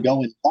Command can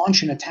go and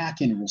launch an attack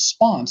in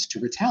response to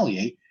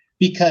retaliate,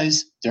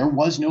 because there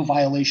was no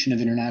violation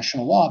of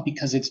international law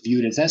because it's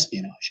viewed as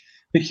espionage.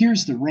 But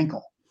here's the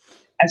wrinkle.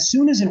 As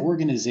soon as an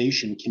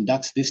organization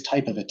conducts this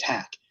type of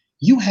attack,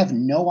 you have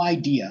no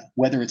idea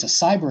whether it's a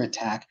cyber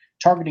attack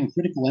targeting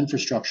critical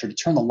infrastructure to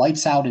turn the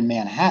lights out in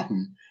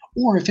Manhattan,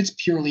 or if it's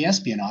purely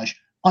espionage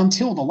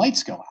until the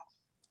lights go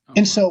out.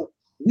 And so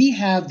We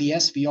have the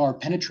SVR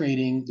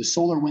penetrating the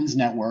SolarWinds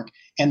network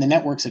and the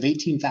networks of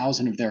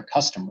 18,000 of their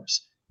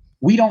customers.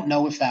 We don't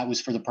know if that was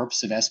for the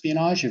purpose of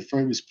espionage, if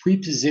it was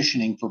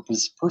pre-positioning for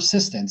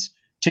persistence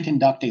to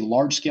conduct a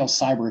large-scale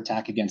cyber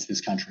attack against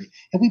this country.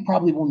 And we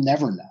probably will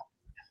never know.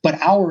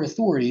 But our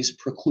authorities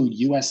preclude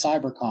US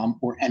Cybercom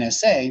or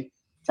NSA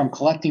from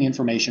collecting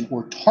information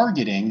or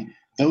targeting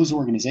those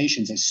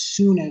organizations as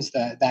soon as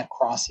that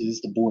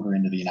crosses the border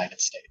into the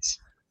United States.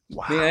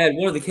 Wow. May I add,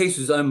 one of the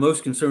cases I'm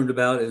most concerned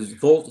about is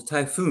Volt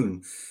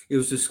Typhoon. It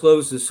was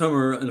disclosed this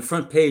summer on the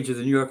front page of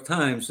the New York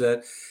Times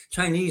that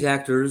Chinese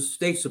actors,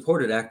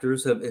 state-supported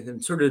actors, have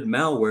inserted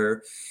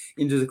malware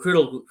into the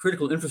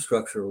critical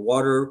infrastructure,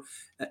 water,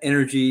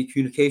 energy,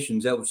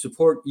 communications that would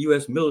support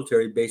U.S.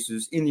 military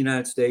bases in the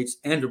United States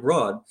and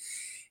abroad.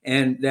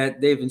 And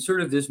that they've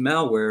inserted this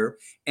malware,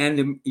 and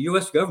the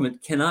U.S.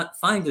 government cannot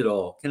find it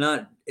all,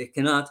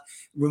 cannot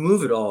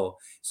remove it all,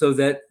 so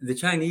that the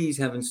Chinese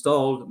have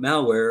installed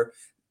malware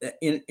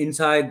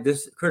inside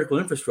this critical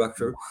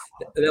infrastructure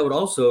that would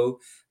also,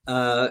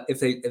 if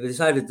they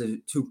decided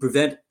to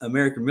prevent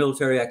American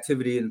military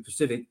activity in the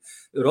Pacific,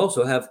 it would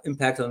also have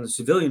impact on the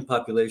civilian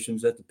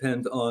populations that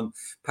depend on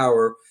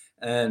power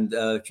and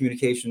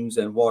communications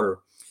and water.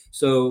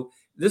 So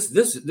this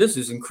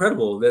is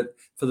incredible that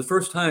for the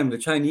first time the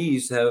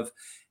Chinese have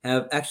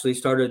actually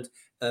started,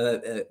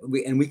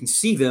 and we can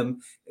see them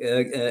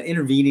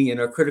intervening in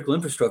our critical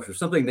infrastructure,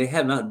 something they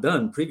have not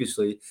done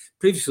previously.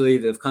 Previously,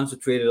 they've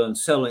concentrated on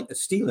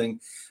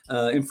stealing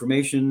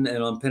information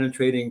and on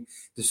penetrating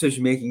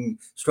decision-making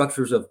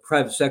structures of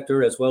private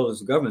sector as well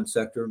as the government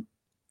sector.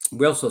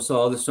 We also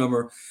saw this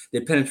summer they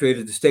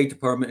penetrated the State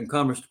Department and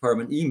Commerce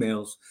Department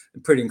emails.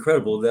 Pretty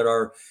incredible that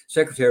our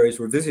secretaries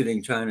were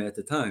visiting China at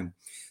the time.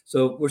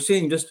 So we're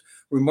seeing just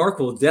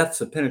remarkable depths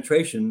of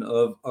penetration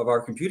of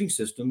our computing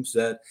systems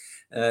that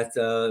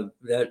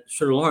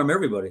should alarm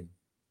everybody.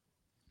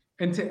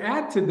 And to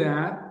add to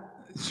that,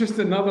 it's just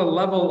another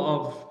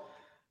level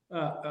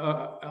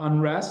of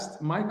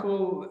unrest.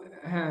 Michael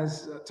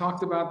has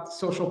talked about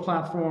social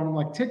platform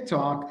like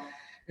TikTok,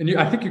 and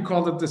I think you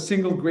called it the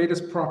single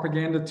greatest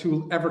propaganda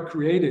tool ever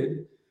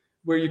created,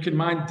 where you can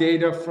mine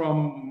data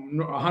from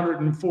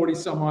 140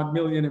 some odd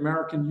million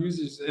American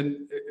users and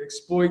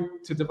exploit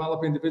to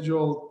develop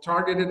individual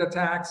targeted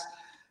attacks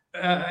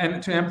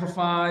and to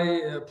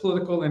amplify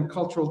political and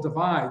cultural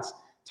divides.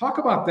 Talk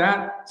about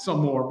that some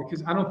more,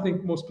 because I don't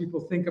think most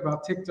people think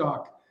about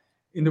TikTok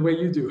in the way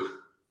you do.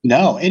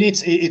 No, and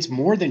it's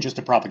more than just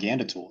a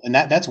propaganda tool, and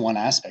that's one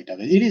aspect of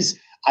it. It is,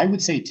 I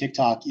would say,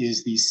 TikTok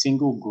is the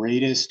single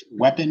greatest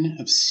weapon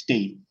of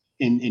state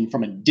in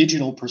from a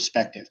digital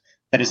perspective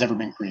that has ever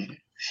been created.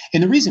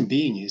 And the reason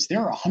being is there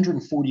are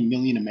 140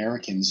 million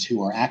Americans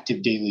who are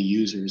active daily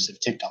users of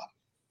TikTok.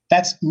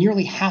 That's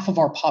nearly half of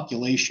our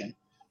population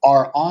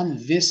are on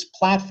this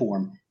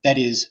platform that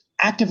is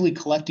actively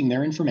collecting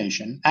their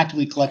information,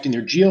 actively collecting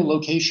their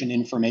geolocation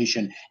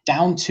information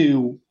down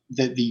to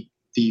the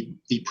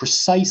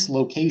precise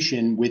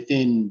location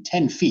within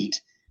 10 feet.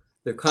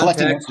 Their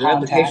contacts, their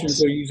applications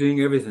they're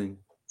using, everything.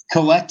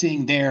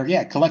 Collecting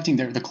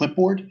the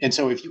clipboard. And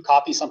so if you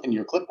copy something to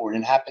your clipboard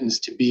and it happens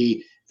to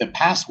be the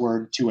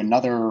password to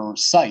another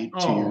site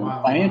to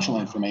your financial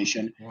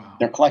information,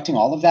 they're collecting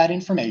all of that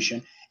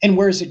information. And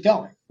where is it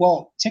going?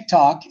 Well,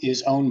 TikTok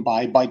is owned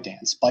by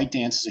ByteDance.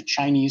 ByteDance is a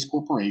Chinese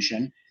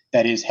corporation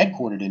that is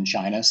headquartered in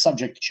China,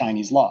 subject to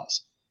Chinese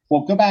laws.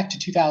 Well, go back to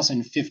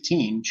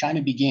 2015,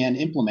 China began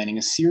implementing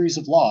a series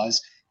of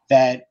laws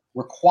that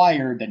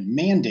required and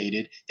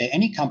mandated that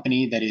any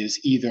company that is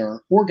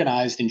either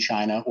organized in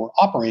China or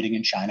operating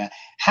in China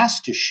has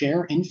to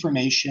share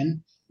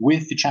information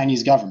with the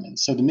Chinese government.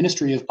 So the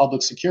Ministry of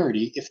Public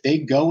Security, if they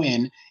go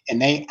in and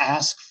they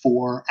ask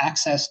for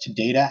access to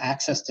data,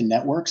 access to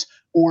networks,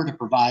 or to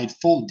provide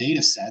full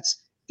data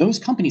sets, those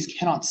companies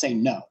cannot say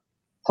no.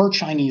 Per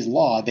Chinese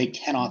law, they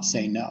cannot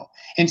say no.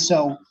 And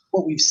so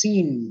what we've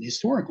seen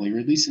historically, or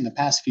at least in the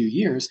past few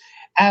years,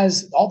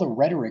 as all the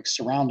rhetoric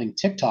surrounding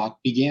TikTok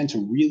began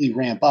to really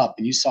ramp up,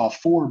 and you saw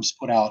Forbes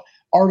put out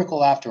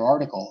article after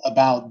article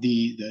about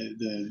the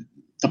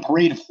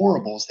parade of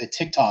horribles that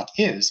TikTok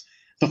is,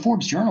 the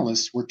Forbes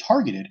journalists were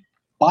targeted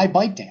by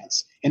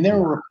ByteDance. And there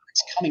were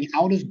reports coming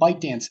out of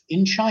ByteDance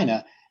in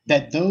China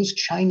that those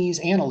Chinese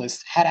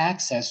analysts had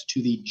access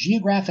to the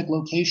geographic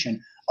location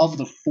of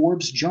the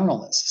Forbes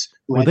journalists.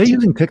 Were they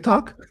using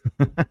TikTok?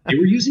 They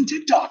were using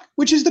TikTok,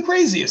 which is the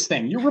craziest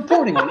thing. You're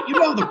reporting on it. You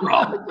know the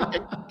problem.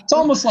 It's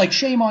almost like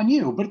shame on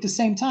you. But at the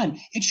same time,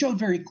 it showed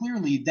very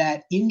clearly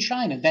that in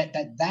China,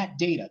 that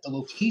data, the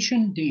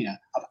location data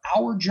of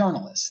our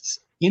journalists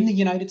in the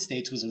United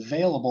States was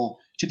available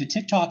to the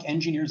TikTok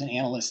engineers and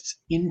analysts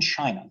in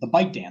China, the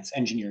ByteDance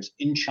engineers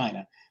in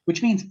China,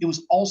 which means it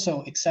was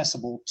also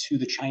accessible to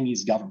the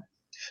Chinese government.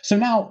 So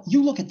now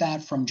you look at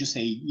that from just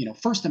a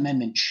First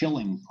Amendment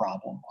chilling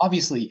problem.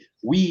 Obviously,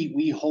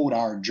 we hold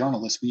our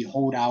journalists, we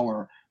hold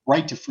our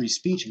right to free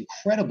speech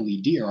incredibly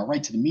dear, our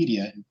right to the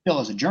media, and Bill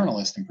as a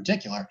journalist in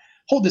particular.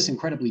 hold this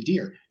incredibly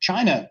dear.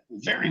 China,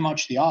 very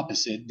much the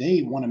opposite.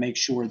 They want to make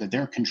sure that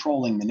they're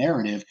controlling the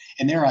narrative,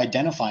 and they're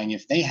identifying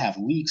if they have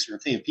leaks or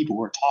if they have people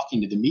who are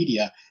talking to the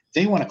media,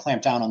 they want to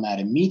clamp down on that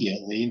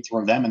immediately and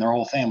throw them and their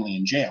whole family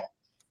in jail.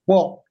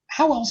 Well,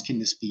 how else can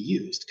this be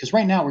used? Because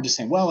right now we're just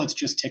saying, well, it's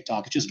just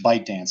TikTok, it's just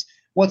ByteDance.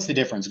 What's the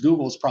difference?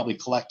 Google's probably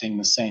collecting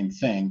the same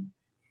thing.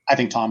 I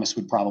think Thomas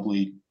would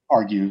probably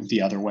argue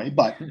the other way,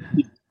 but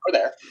we're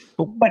there.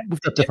 But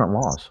we've got different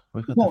laws.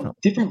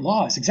 Different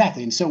laws,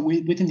 exactly. And so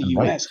within the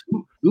U.S.,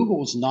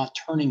 Google's not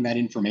turning that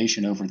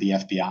information over to the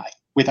FBI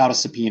without a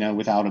subpoena,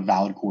 without a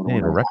valid court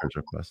order. A records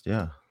request,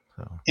 yeah.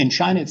 So. In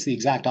China, it's the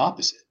exact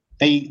opposite.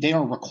 They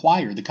are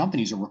required, the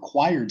companies are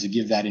required to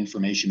give that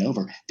information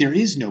over. There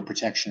is no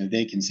protection that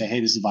they can say,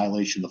 hey, this is a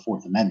violation of the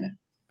Fourth Amendment.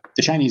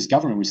 The Chinese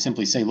government would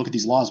simply say, look at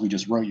these laws we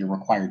just wrote, you're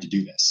required to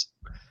do this.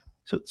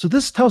 So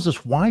this tells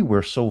us why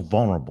we're so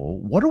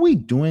vulnerable. What are we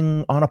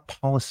doing on a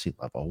policy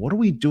level? What are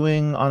we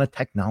doing on a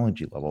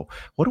technology level?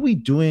 What are we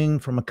doing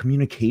from a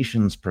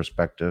communications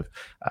perspective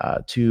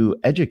to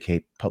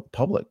educate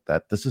public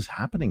that this is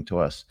happening to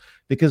us?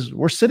 Because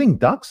we're sitting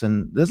ducks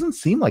and it doesn't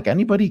seem like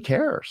anybody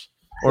cares.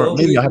 Or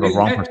maybe I have a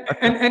wrong perspective.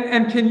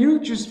 And can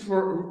you just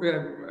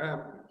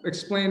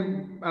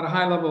explain at a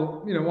high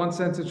level, one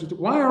sentence,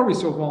 why are we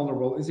so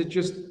vulnerable? Is it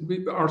just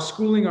our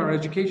schooling, our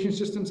education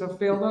systems have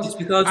failed us? It's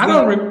because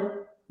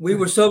we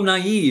were so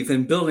naive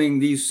in building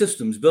these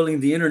systems,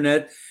 building the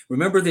internet.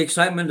 Remember the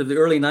excitement of the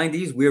early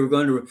 90s? We were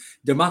going to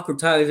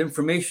democratize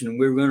information.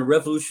 We were going to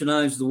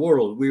revolutionize the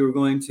world. We were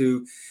going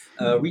to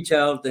reach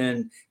out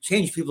and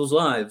change people's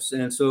lives.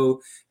 And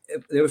so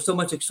there was so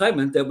much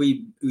excitement that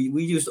we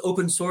used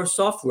open source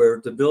software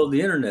to build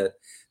the internet.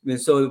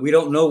 And so we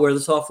don't know where the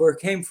software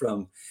came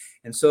from.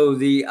 And so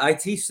the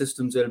IT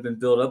systems that have been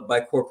built up by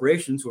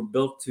corporations were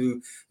built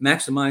to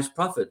maximize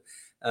profit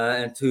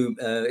and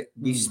to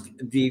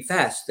be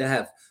fast, to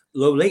have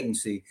low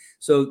latency.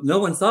 So no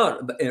one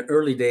thought in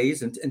early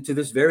days, and to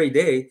this very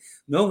day,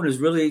 no one has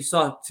really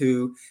sought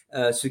to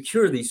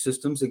secure these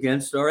systems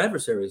against our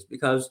adversaries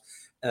because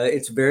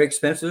it's very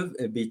expensive,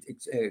 it'd be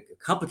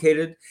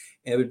complicated,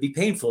 it would be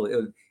painful.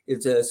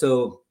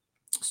 So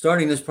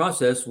starting this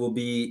process will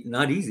be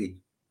not easy.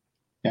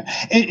 Yeah,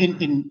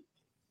 and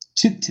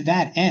to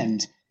that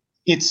end,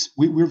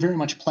 we're very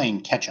much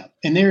playing catch up.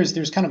 And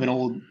there's kind of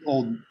an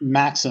old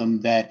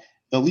maxim that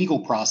the legal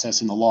process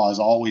and the law is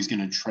always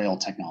going to trail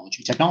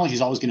technology. Technology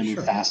is always going to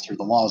move faster.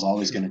 The law is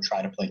always going to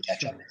try to play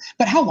catch up.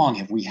 But how long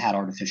have we had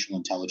artificial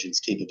intelligence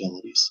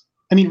capabilities?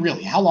 I mean,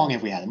 really, how long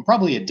have we had them?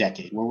 Probably a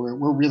decade, where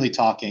we're really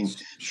talking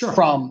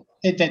from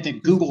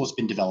that Google has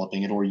been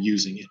developing it or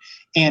using it.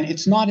 And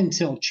it's not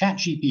until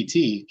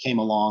ChatGPT came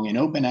along and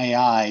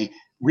OpenAI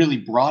really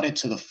brought it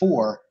to the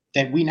fore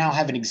that we now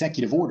have an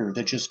executive order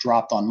that just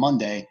dropped on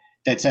Monday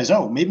that says,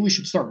 oh, maybe we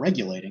should start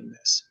regulating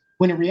this.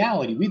 When in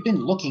reality, we've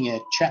been looking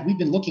at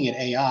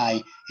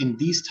AI in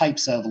these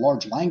types of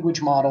large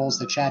language models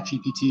that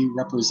ChatGPT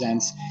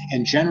represents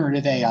and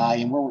generative AI,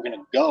 and where we're going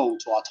to go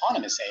to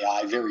autonomous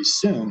AI very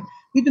soon.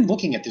 We've been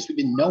looking at this. We've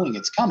been knowing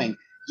it's coming,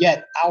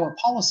 yet our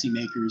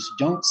policymakers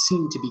don't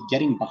seem to be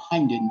getting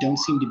behind it and don't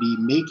seem to be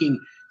making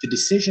the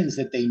decisions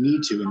that they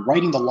need to and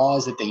writing the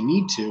laws that they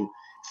need to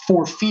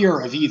for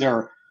fear of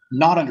either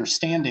not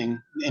understanding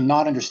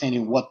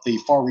what the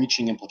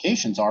far-reaching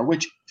implications are,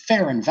 which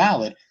fair and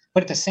valid.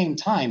 But at the same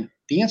time,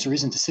 the answer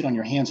isn't to sit on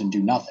your hands and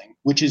do nothing,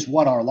 which is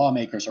what our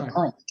lawmakers are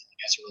currently doing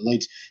as it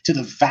relates to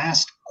the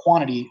vast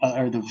quantity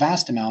or the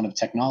vast amount of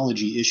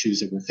technology issues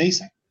that we're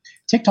facing.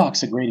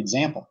 TikTok's a great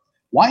example.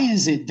 Why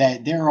is it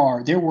that there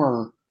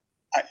were,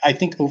 I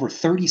think, over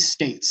 30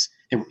 states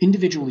that were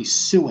individually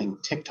suing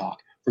TikTok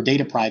for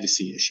data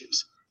privacy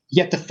issues?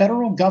 Yet the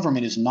federal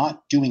government is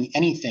not doing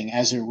anything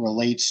as it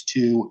relates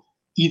to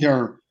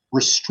either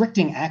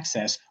restricting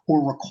access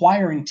or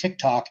requiring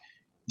TikTok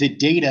the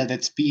data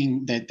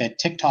that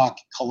TikTok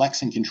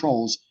collects and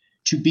controls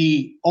to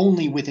be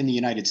only within the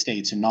United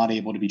States and not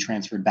able to be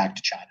transferred back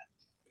to China.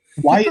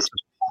 Why is it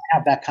not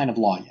have that kind of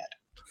law yet?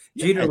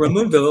 Gina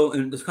Raimondo,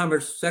 the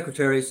Commerce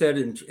Secretary, said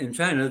in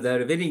China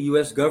that if any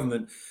U.S.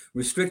 government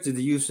restricted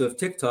the use of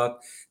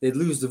TikTok, they'd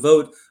lose the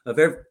vote of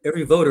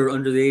every voter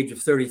under the age of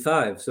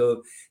 35.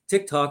 So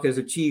TikTok has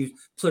achieved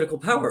political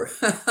power.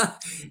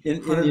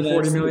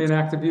 140 million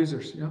active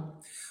users. Yeah.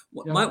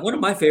 One of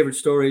my favorite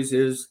stories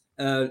is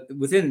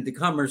within the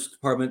Commerce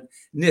Department,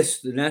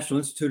 NIST, the National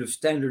Institute of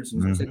Standards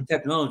and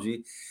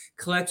Technology,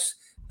 collects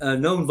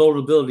known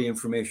vulnerability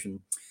information.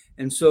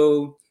 And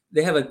so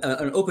they have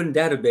an open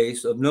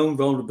database of known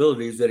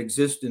vulnerabilities that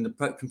exist in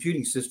the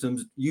computing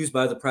systems used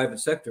by the private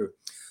sector.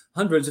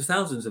 Hundreds of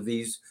thousands of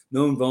these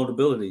known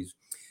vulnerabilities.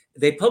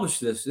 They publish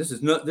this. This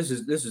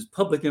is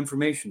public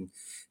information.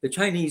 The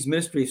Chinese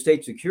Ministry of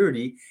State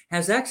Security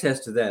has access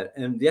to that,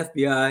 and the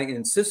FBI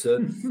and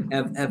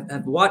CISA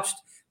have watched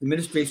the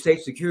Ministry of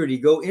State Security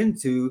go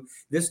into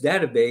this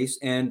database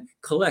and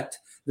collect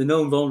the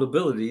known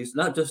vulnerabilities,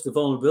 not just the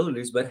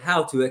vulnerabilities, but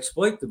how to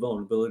exploit the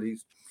vulnerabilities.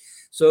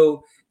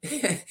 So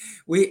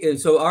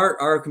So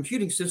our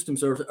computing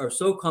systems are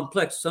so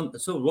complex,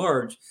 so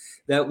large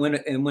that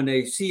when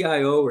a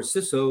CIO or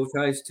CISO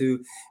tries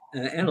to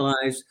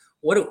analyze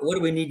what do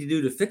we need to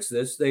do to fix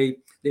this, they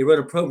run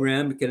a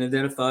program that can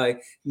identify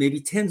maybe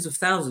tens of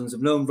thousands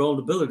of known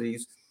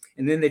vulnerabilities,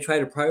 and then they try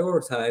to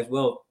prioritize.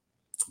 Well,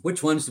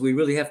 which ones do we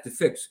really have to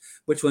fix?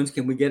 Which ones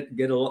can we get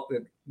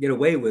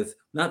away with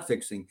not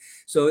fixing?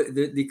 So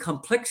the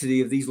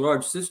complexity of these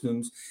large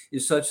systems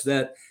is such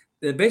that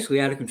they're basically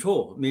out of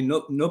control. I mean,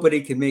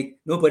 nobody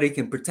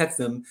can protect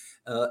them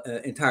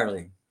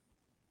entirely.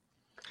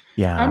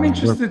 Yeah, I'm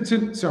interested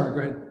to. Sorry, go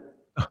ahead.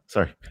 Oh,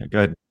 sorry, go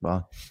ahead.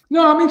 Well,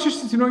 no, I'm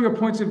interested to know your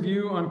points of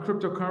view on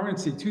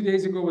cryptocurrency. 2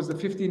 days ago was the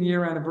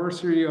 15-year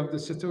anniversary of the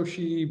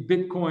Satoshi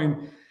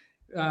Bitcoin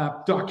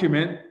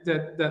document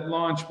that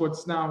launched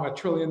what's now $1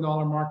 trillion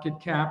market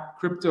cap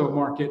crypto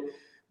market.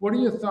 What are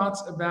your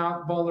thoughts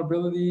about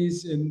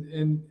vulnerabilities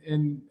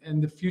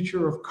and the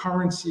future of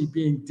currency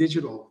being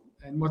digital,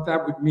 and what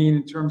that would mean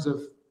in terms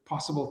of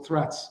possible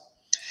threats?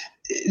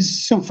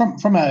 So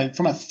from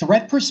a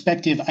threat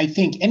perspective, I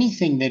think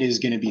anything that is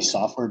going to be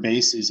software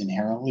based is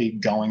inherently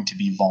going to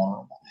be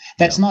vulnerable.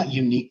 That's not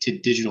unique to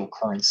digital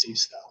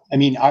currencies, though. I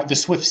mean, the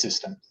SWIFT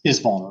system is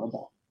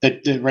vulnerable.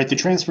 The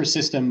transfer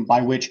system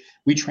by which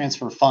we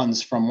transfer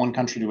funds from one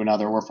country to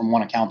another or from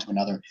one account to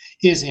another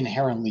is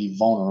inherently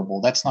vulnerable.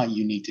 That's not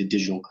unique to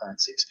digital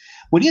currencies.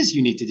 What is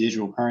unique to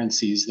digital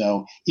currencies,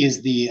 though,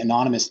 is the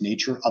anonymous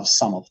nature of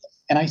some of them.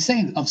 And I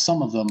say of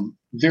some of them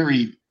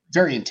very,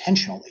 very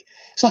intentionally.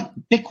 It's like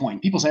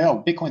Bitcoin. People say,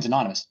 "Oh, Bitcoin's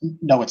anonymous."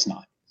 No, it's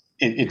not.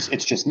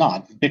 It's just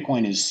not.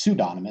 Bitcoin is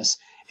pseudonymous.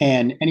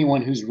 And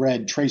anyone who's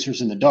read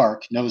Tracers in the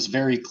Dark knows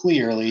very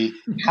clearly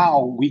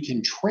how we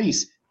can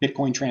trace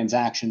Bitcoin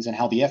transactions and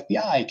how the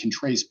FBI can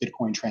trace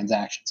Bitcoin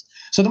transactions.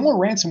 So the more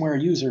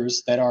ransomware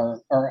users that are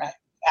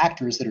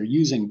actors that are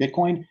using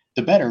Bitcoin,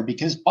 the better,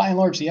 because by and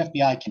large, the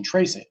FBI can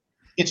trace it.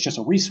 It's just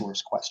a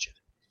resource question.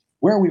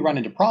 Where we run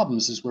into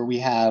problems is where we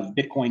have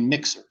Bitcoin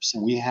mixers,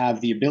 and we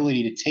have the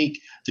ability to take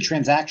the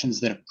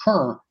transactions that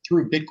occur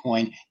through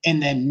Bitcoin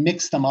and then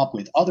mix them up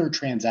with other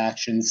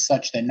transactions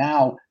such that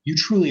now you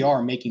truly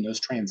are making those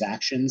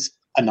transactions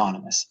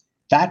anonymous.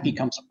 That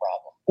becomes a problem.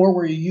 Or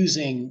where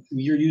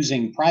you're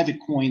using private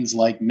coins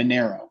like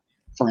Monero,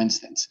 for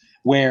instance,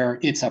 where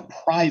it's a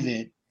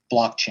private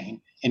blockchain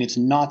and it's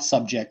not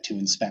subject to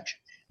inspection.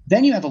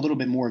 Then you have a little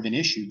bit more of an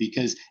issue,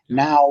 because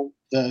now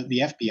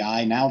the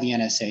FBI, now the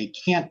NSA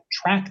can't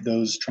track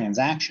those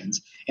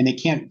transactions, and they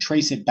can't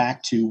trace it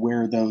back to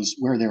where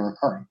they're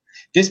occurring.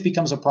 This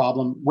becomes a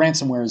problem.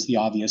 Ransomware is the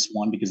obvious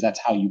one, because that's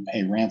how you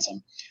pay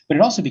ransom. But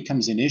it also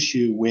becomes an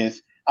issue with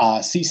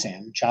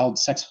CSAM, child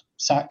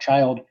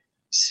sexual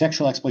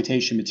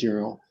exploitation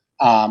material,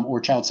 or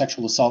child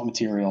sexual assault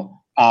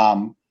material,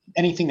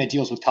 anything that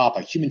deals with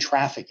COPPA, human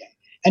trafficking,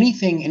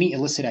 any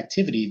illicit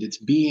activity that's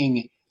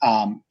being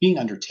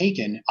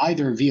undertaken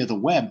either via the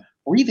web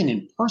or even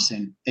in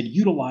person that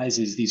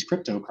utilizes these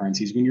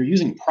cryptocurrencies. When you're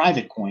using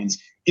private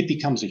coins, it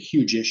becomes a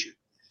huge issue.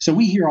 So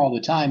we hear all the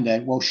time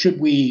that, well,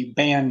 should we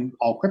ban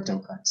all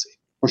cryptocurrency,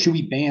 or should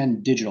we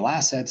ban digital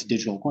assets,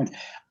 digital coins?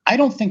 I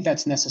don't think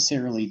that's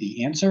necessarily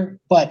the answer,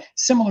 but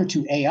similar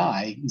to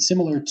AI and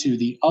similar to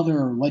the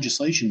other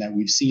legislation that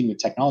we've seen with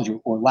technology,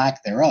 or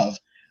lack thereof,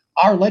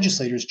 our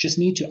legislators just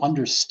need to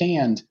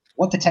understand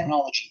what the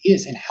technology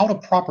is and how to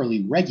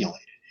properly regulate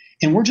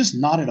it. And we're just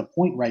not at a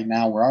point right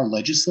now where our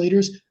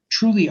legislators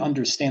truly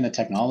understand the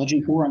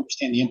technology or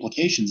understand the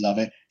implications of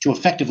it to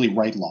effectively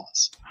write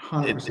laws.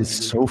 It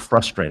is so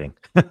frustrating.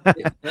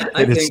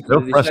 It is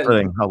so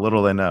frustrating how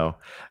little they know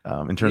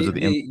in terms of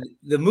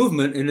the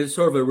movement, and it's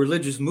sort of a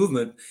religious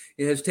movement.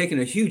 It has taken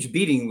a huge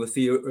beating with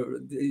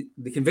the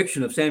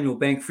conviction of Samuel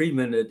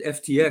Bankman-Fried at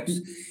FTX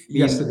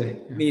yesterday.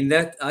 I mean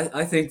that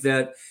I think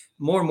that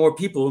more and more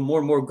people and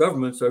more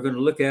governments are going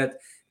to look at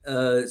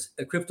a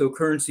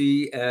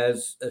cryptocurrency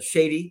as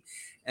shady,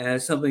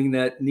 as something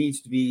that needs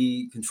to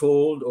be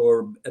controlled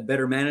or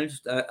better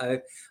managed.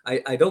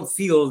 I don't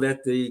feel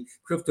that the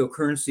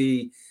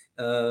cryptocurrency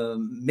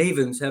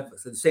mavens have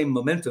the same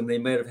momentum they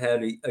might have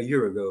had a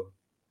year ago.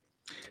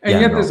 And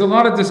yet there's a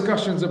lot of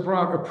discussions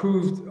about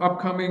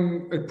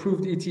upcoming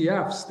approved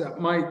ETFs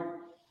that might,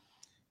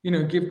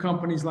 give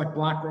companies like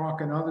BlackRock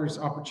and others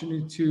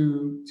opportunity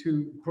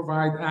to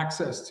provide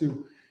access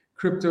to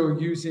crypto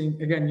using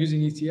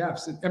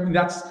ETFs. I mean,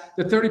 that's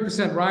the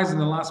 30% rise in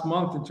the last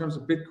month in terms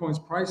of Bitcoin's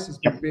price has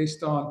been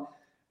based on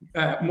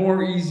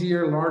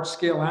easier, large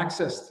scale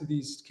access to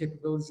these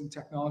capabilities and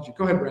technology.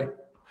 Go ahead, Ray.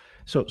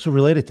 So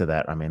related to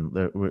that,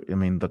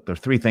 look, there are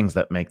three things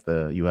that make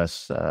the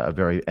U.S. A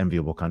very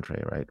enviable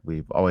country, right?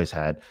 We've always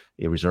had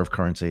a reserve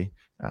currency,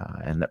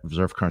 and that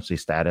reserve currency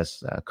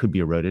status could be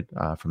eroded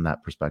from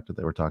that perspective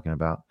that we're talking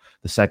about.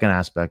 The second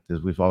aspect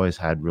is we've always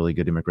had really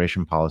good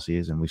immigration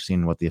policies, and we've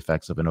seen what the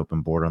effects of an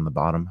open border on the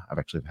bottom have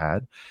actually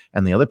had.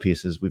 And the other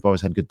piece is we've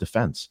always had good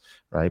defense,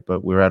 right?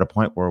 But we're at a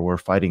point where we're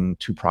fighting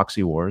two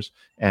proxy wars,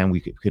 and we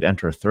could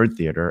enter a third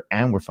theater,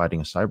 and we're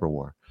fighting a cyber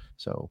war.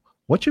 So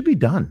What should be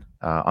done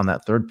on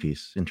that third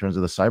piece in terms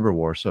of the cyber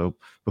war? So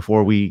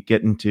before we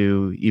get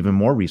into even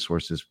more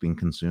resources being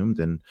consumed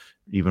and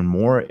even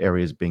more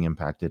areas being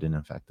impacted and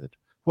infected,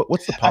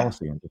 what's the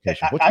policy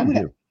implication? What should we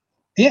do?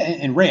 Yeah,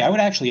 and Ray, I would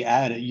actually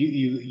add,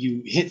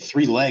 you hit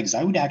three legs.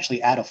 I would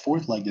actually add a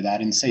fourth leg to that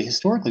and say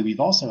historically we've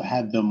also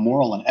had the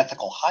moral and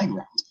ethical high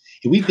ground.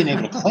 And we've been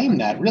able to claim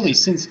that really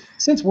since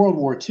World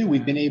War II.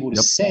 We've been able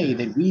to say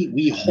that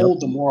we hold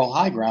the moral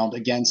high ground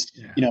against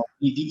the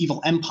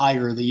evil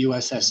empire of the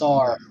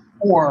USSR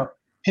or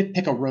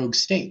pick a rogue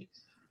state.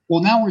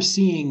 Well, now we're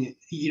seeing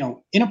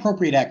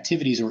inappropriate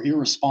activities or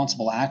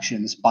irresponsible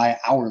actions by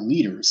our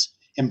leaders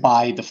and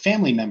by the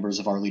family members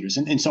of our leaders.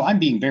 And so I'm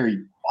being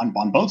very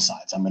on both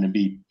sides. I'm going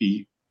to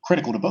be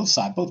critical to both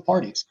sides, both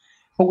parties.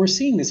 But we're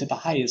seeing this at the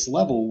highest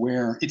level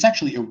where it's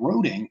actually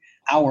eroding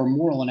our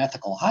moral and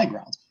ethical high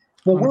ground.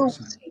 Well,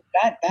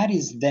 that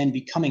is then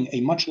becoming a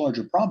much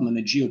larger problem in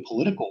the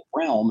geopolitical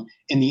realm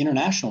in the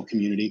international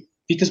community,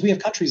 because we have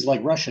countries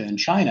like Russia and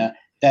China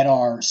that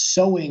are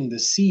sowing the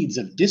seeds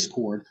of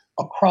discord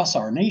across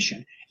our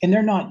nation. And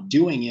they're not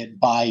doing it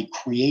by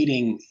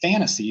creating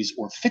fantasies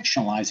or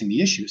fictionalizing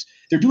the issues.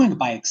 They're doing it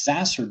by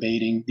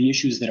exacerbating the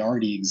issues that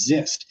already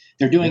exist.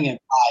 They're doing it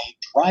by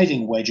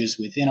driving wedges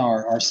within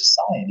our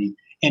society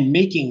and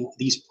making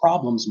these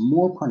problems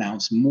more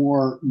pronounced,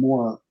 more.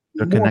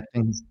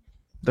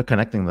 They're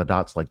connecting the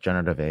dots like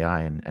generative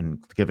AI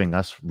and giving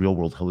us real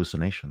world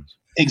hallucinations.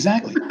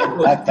 Exactly. I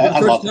love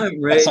that.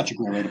 That's such a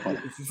great way to put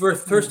it. For the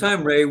first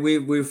time, Ray,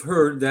 we've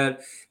heard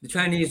that the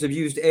Chinese have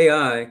used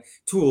AI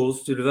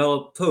tools to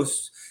develop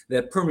posts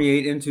that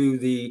permeate into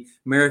the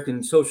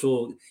American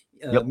social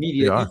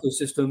media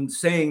ecosystem,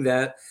 saying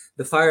that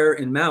the fire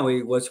in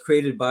Maui was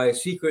created by a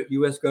secret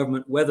U.S.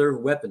 government weather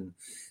weapon.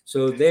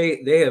 So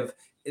they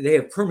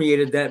have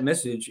permeated that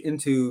message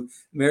into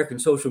American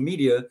social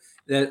media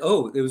that,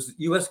 it was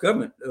U.S.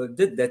 government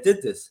did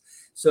this.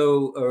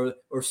 So,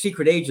 or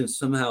secret agents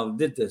somehow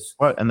did this.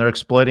 Right, and they're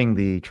exploiting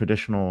the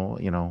traditional,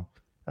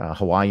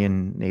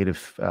 Hawaiian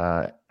native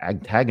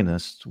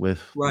antagonists with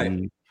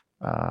the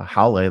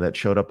Haole that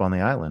showed up on the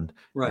island,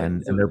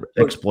 and they're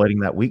exploiting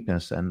that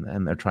weakness,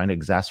 and they're trying to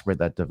exacerbate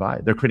that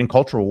divide. They're creating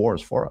cultural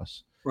wars for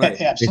us,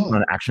 based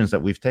on actions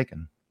that we've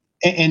taken.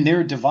 And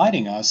they're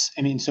dividing us.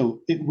 I mean,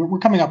 so we're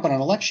coming up on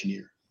an election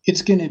year.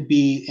 It's going to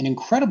be an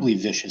incredibly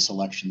vicious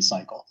election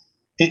cycle.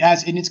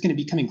 And it's going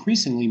to become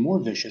increasingly more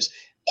vicious.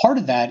 Part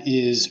of that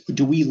is,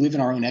 do we live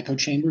in our own echo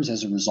chambers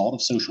as a result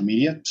of social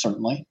media?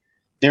 Certainly.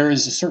 There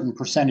is a certain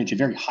percentage, a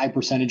very high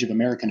percentage of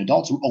American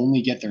adults who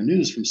only get their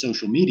news from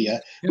social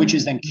media, which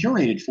is then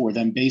curated for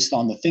them based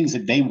on the things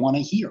that they want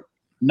to hear,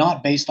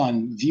 not based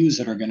on views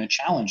that are going to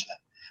challenge them.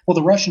 Well,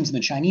 the Russians and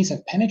the Chinese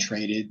have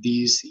penetrated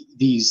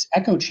these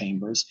echo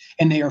chambers,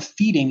 and they are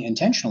feeding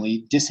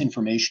intentionally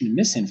disinformation and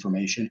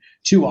misinformation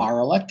to our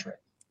electorate,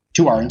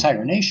 to our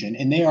entire nation,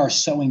 and they are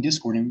sowing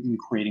discord and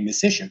creating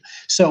this issue.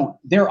 So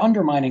they're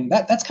undermining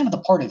that. That's kind of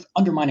the part of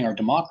undermining our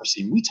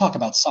democracy. When we talk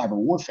about cyber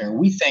warfare,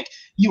 we think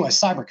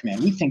U.S. Cyber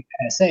Command, we think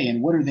NSA,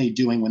 and what are they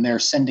doing when they're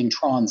sending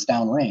trons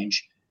downrange?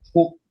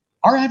 Well,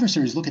 our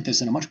adversaries look at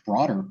this in a much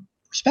broader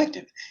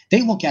perspective.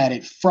 They look at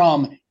it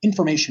from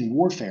information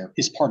warfare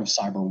is part of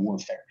cyber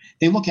warfare.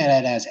 They look at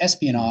it as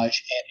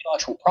espionage and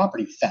intellectual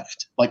property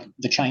theft, like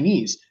the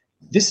Chinese.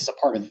 This is a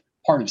part of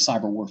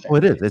cyber warfare.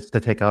 Well, it is. It's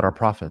to take out our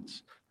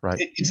profits. Right.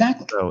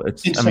 Exactly. So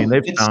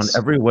they've found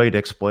every way to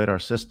exploit our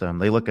system.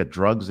 They look at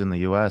drugs in the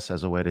U.S.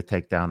 as a way to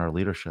take down our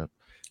leadership.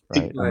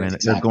 Right.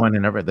 They're going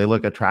in they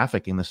look at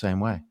trafficking the same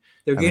way.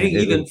 They're getting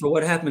even for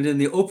what happened in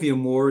the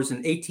Opium Wars in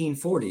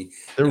 1840.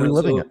 They're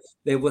reliving it.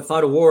 They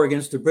fought a war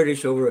against the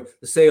British over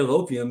the sale of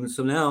opium. And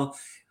so now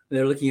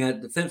they're looking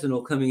at the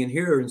fentanyl coming in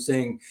here and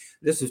saying,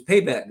 this is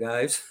payback,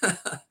 guys.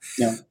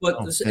 But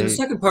in the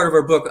second part of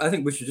our book, I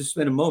think we should just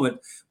spend a moment.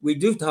 We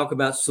do talk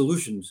about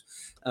solutions.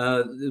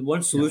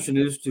 One solution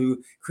is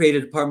to create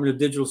a Department of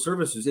Digital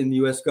Services in the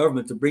U.S.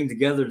 government to bring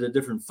together the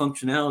different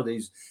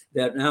functionalities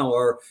that now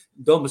are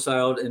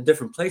domiciled in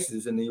different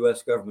places in the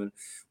U.S. government.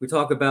 We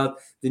talk about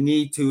the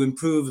need to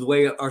improve the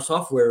way our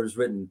software is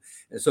written.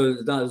 And so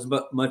there's not as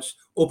much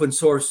open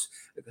source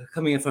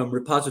coming in from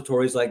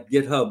repositories like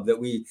GitHub that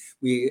we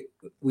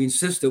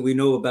insist that we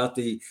know about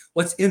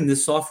what's in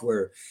this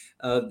software.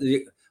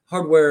 The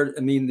hardware,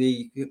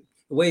 the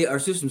way our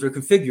systems are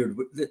configured,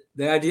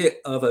 the idea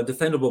of a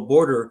defendable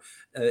border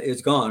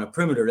is gone, a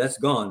perimeter, that's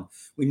gone.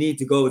 We need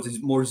to go to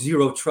more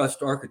zero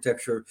trust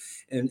architecture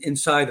and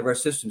inside of our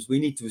systems. We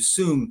need to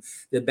assume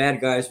that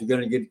bad guys are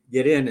going to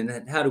get in,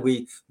 and how do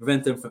we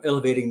prevent them from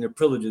elevating their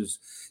privileges?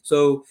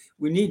 So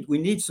we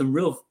need some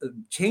real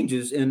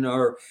changes in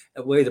our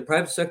way the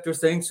private sector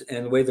thinks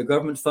and the way the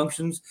government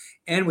functions.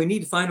 And we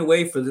need to find a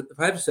way for the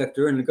private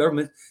sector and the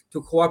government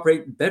to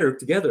cooperate better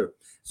together.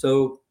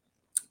 So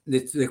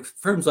the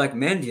firms like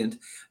Mandiant,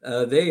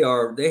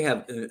 they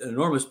have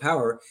enormous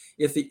power.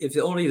 If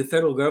only the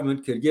federal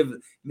government could give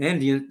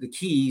Mandiant the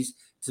keys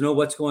to know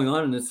what's going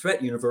on in the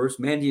threat universe,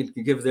 Mandiant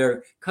could give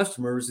their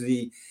customers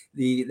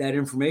that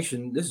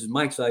information. This is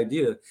Mike's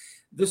idea.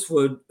 This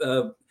would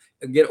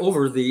get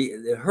over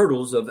the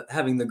hurdles of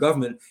having the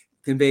government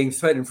conveying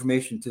threat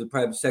information to the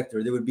private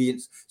sector. There would be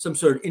some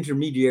sort of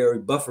intermediary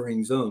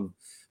buffering zone.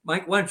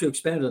 Mike, why don't you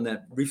expand on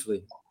that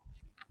briefly?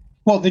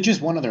 Well, there's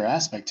just one other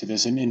aspect to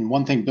this. And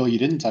one thing, Bill, you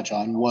didn't touch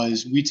on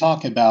was we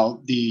talk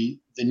about the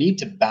need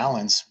to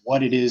balance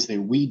what it is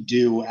that we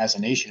do as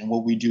a nation and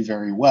what we do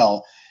very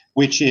well,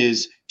 which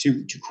is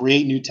to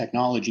create new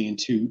technology and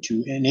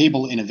to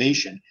enable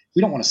innovation.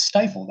 We don't want to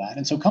stifle that.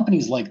 And so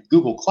companies like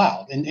Google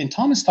Cloud, and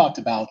Thomas talked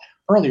about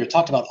all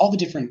the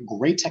different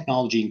great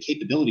technology and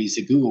capabilities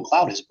that Google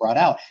Cloud has brought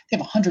out. They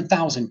have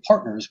 100,000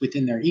 partners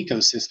within their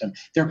ecosystem.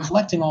 They're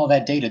collecting all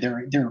that data.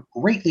 They're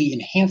greatly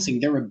enhancing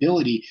their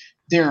ability.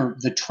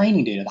 The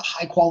training data, the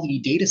high quality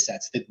data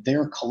sets that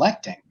they're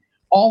collecting.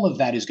 All of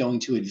that is going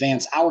to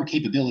advance our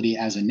capability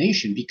as a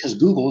nation because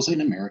Google is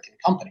an American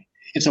company.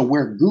 And so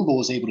where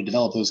Google is able to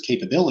develop those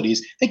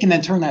capabilities, they can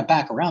then turn that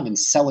back around and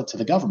sell it to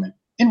the government.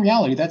 In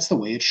reality, that's the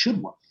way it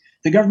should work.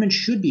 The government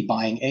should be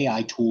buying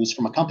AI tools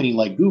from a company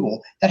like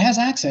Google that has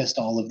access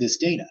to all of this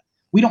data.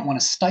 We don't want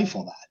to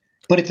stifle that.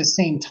 But at the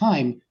same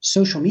time,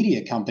 social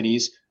media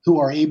companies who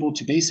are able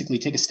to basically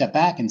take a step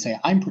back and say,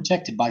 I'm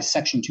protected by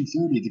Section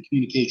 230 of the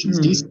Communications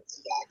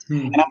Decency Act,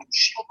 and I'm going to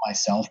shield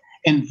myself.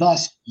 And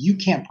thus, you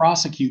can't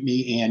prosecute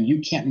me and you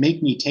can't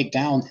make me take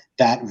down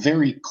that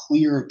very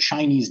clear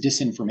Chinese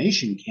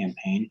disinformation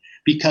campaign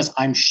because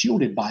I'm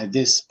shielded by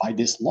this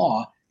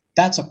law.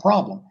 That's a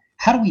problem.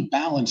 How do we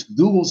balance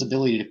Google's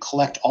ability to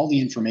collect all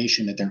the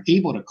information that they're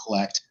able to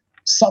collect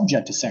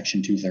subject to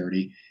Section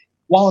 230,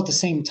 while at the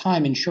same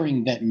time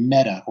ensuring that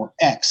Meta or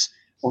X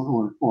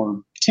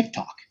or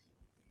TikTok,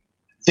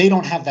 they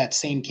don't have that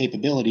same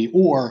capability,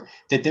 or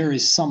that there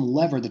is some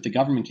lever that the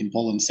government can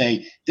pull and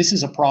say, this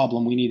is a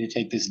problem, we need to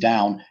take this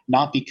down,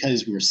 not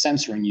because we're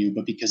censoring you,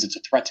 but because it's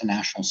a threat to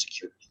national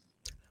security.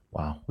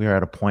 Wow. We are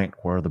at a point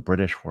where the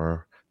British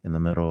were in the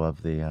middle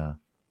of the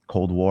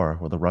Cold War,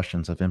 where the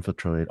Russians have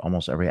infiltrated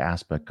almost every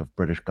aspect of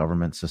British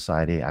government,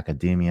 society,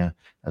 academia,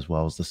 as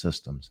well as the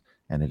systems.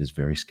 And it is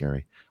very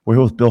scary. We're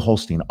here with Bill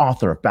Holstein,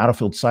 author of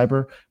Battlefield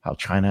Cyber, How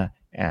China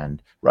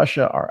and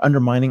Russia Are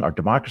Undermining Our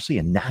Democracy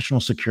and National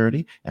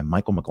Security, and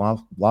Michael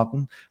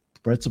McLaughlin,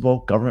 Principal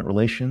Government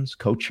Relations,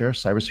 Co-Chair,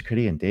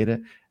 Cybersecurity and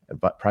Data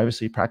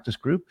Privacy Practice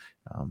Group.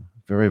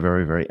 Very,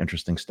 very, very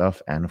interesting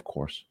stuff. And of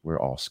course, we're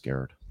all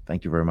scared.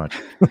 Thank you very much.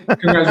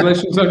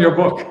 Congratulations on your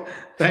book.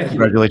 Thank you.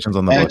 Congratulations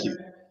on the book.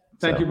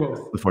 Thank you both.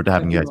 Look forward to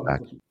having you guys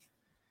back.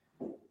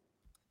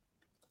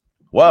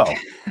 Whoa.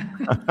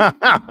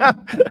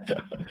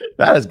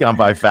 That has gone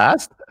by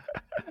fast.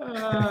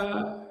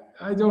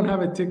 I don't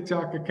have a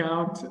TikTok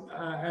account,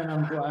 and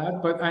I'm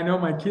glad, but I know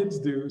my kids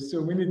do,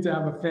 so we need to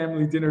have a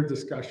family dinner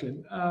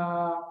discussion.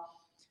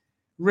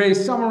 Ray,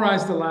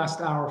 summarize the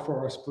last hour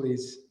for us,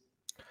 please.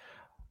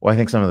 Well, I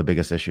think some of the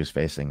biggest issues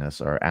facing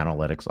us are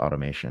analytics,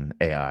 automation,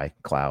 AI,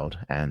 cloud,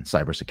 and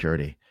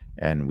cybersecurity.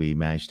 And we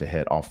managed to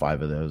hit all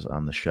 5 of those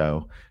on the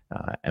show,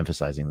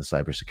 emphasizing the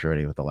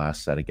cybersecurity with the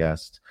last set of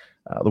guests.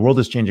 The world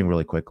is changing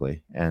really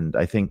quickly. And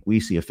I think we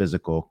see a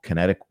physical,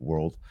 kinetic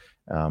world,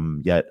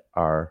 yet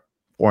our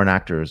foreign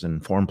actors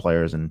and foreign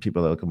players and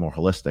people that look more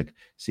holistic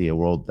see a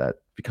world that's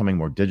becoming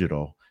more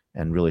digital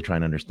and really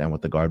trying to understand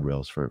what the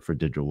guardrails for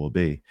digital will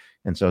be.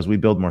 And so as we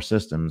build more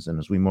systems and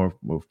as we move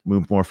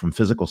more from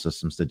physical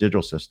systems to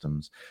digital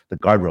systems, the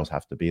guardrails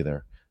have to be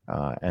there.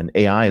 And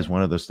AI is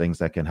one of those things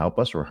that can help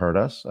us or hurt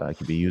us. It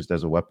can be used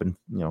as a weapon,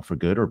 for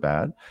good or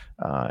bad.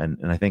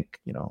 And I think,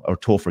 a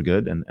tool for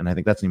good. And I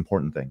think that's the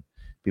important thing.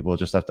 People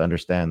just have to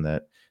understand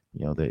that,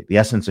 the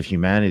essence of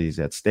humanity is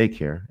at stake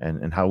here,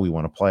 and how we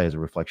want to play is a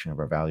reflection of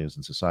our values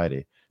in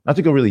society. Not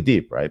to go really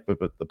deep, right? But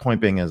the point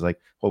being is, like,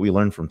 what we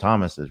learned from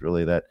Thomas is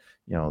really that,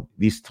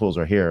 these tools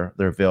are here,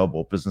 they're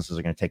available, businesses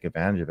are going to take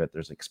advantage of it.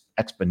 There's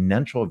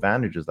exponential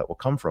advantages that will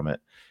come from it.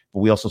 But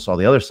we also saw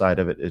the other side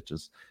of it. It's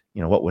just,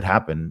 what would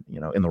happen,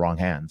 in the wrong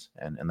hands.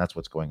 And that's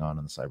what's going on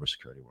in the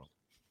cybersecurity world.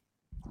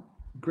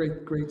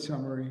 Great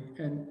summary.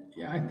 And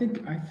yeah, I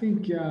think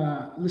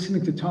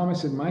listening to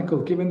Thomas and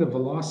Michael, given the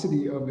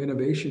velocity of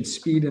innovation,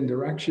 speed, and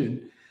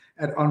direction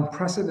at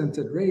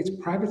unprecedented rates,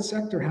 private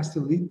sector has to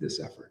lead this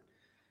effort.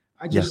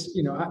 I just,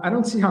 I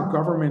don't see how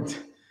government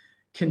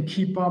can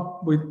keep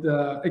up with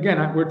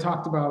again, we're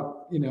talked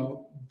about,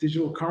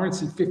 digital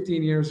currency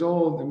 15 years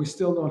old, and we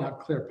still don't have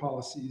clear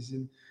policies.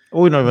 And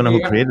we don't even know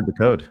who created the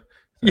code.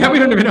 Yeah, we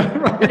don't even know.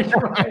 Right.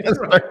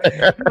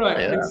 Yeah.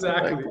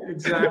 Exactly.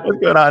 What's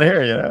going on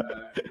here?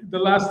 The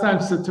last time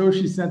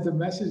Satoshi sent a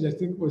message, I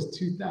think, was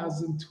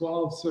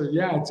 2012. So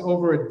yeah, it's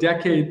over a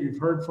decade we've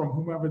heard from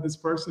whomever this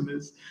person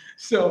is.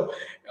 So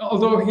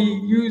although he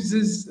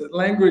uses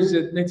language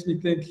that makes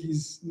me think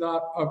he's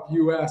not of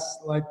US,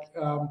 like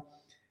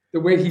the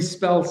way he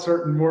spells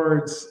certain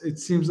words, it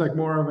seems like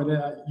more of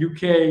a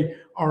UK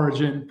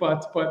origin,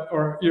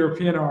 or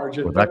European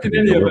origin. Well, but in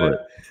any event,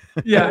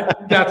 yeah,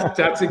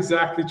 that's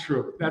exactly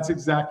true. That's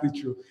exactly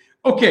true.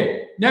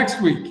 Okay, next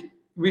week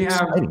we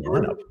have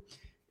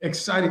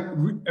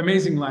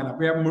amazing lineup.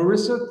 We have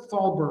Marissa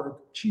Thalberg,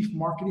 Chief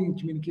Marketing and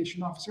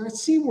Communication Officer at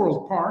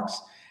SeaWorld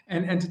Parks,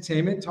 and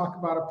entertainment, talk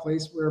about a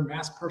place where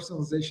mass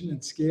personalization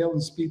and scale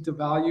and speed to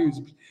value is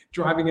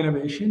driving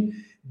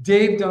innovation.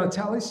 Dave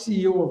Donatelli,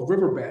 CEO of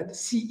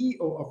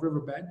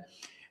Riverbed,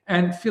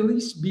 and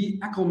Felice B.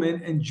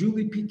 Eckelman and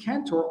Julie P.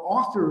 Cantor,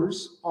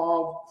 authors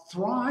of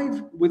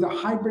Thrive with a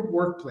Hybrid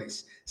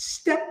Workplace,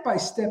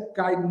 step-by-step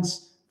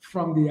guidance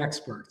from the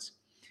experts.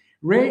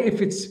 Ray,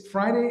 if it's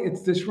Friday,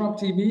 it's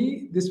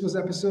DisrupTV. This was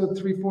episode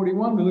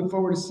 341. We look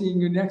forward to seeing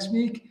you next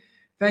week.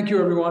 Thank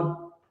you, everyone.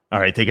 All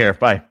right, take care.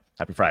 Bye.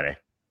 Happy Friday.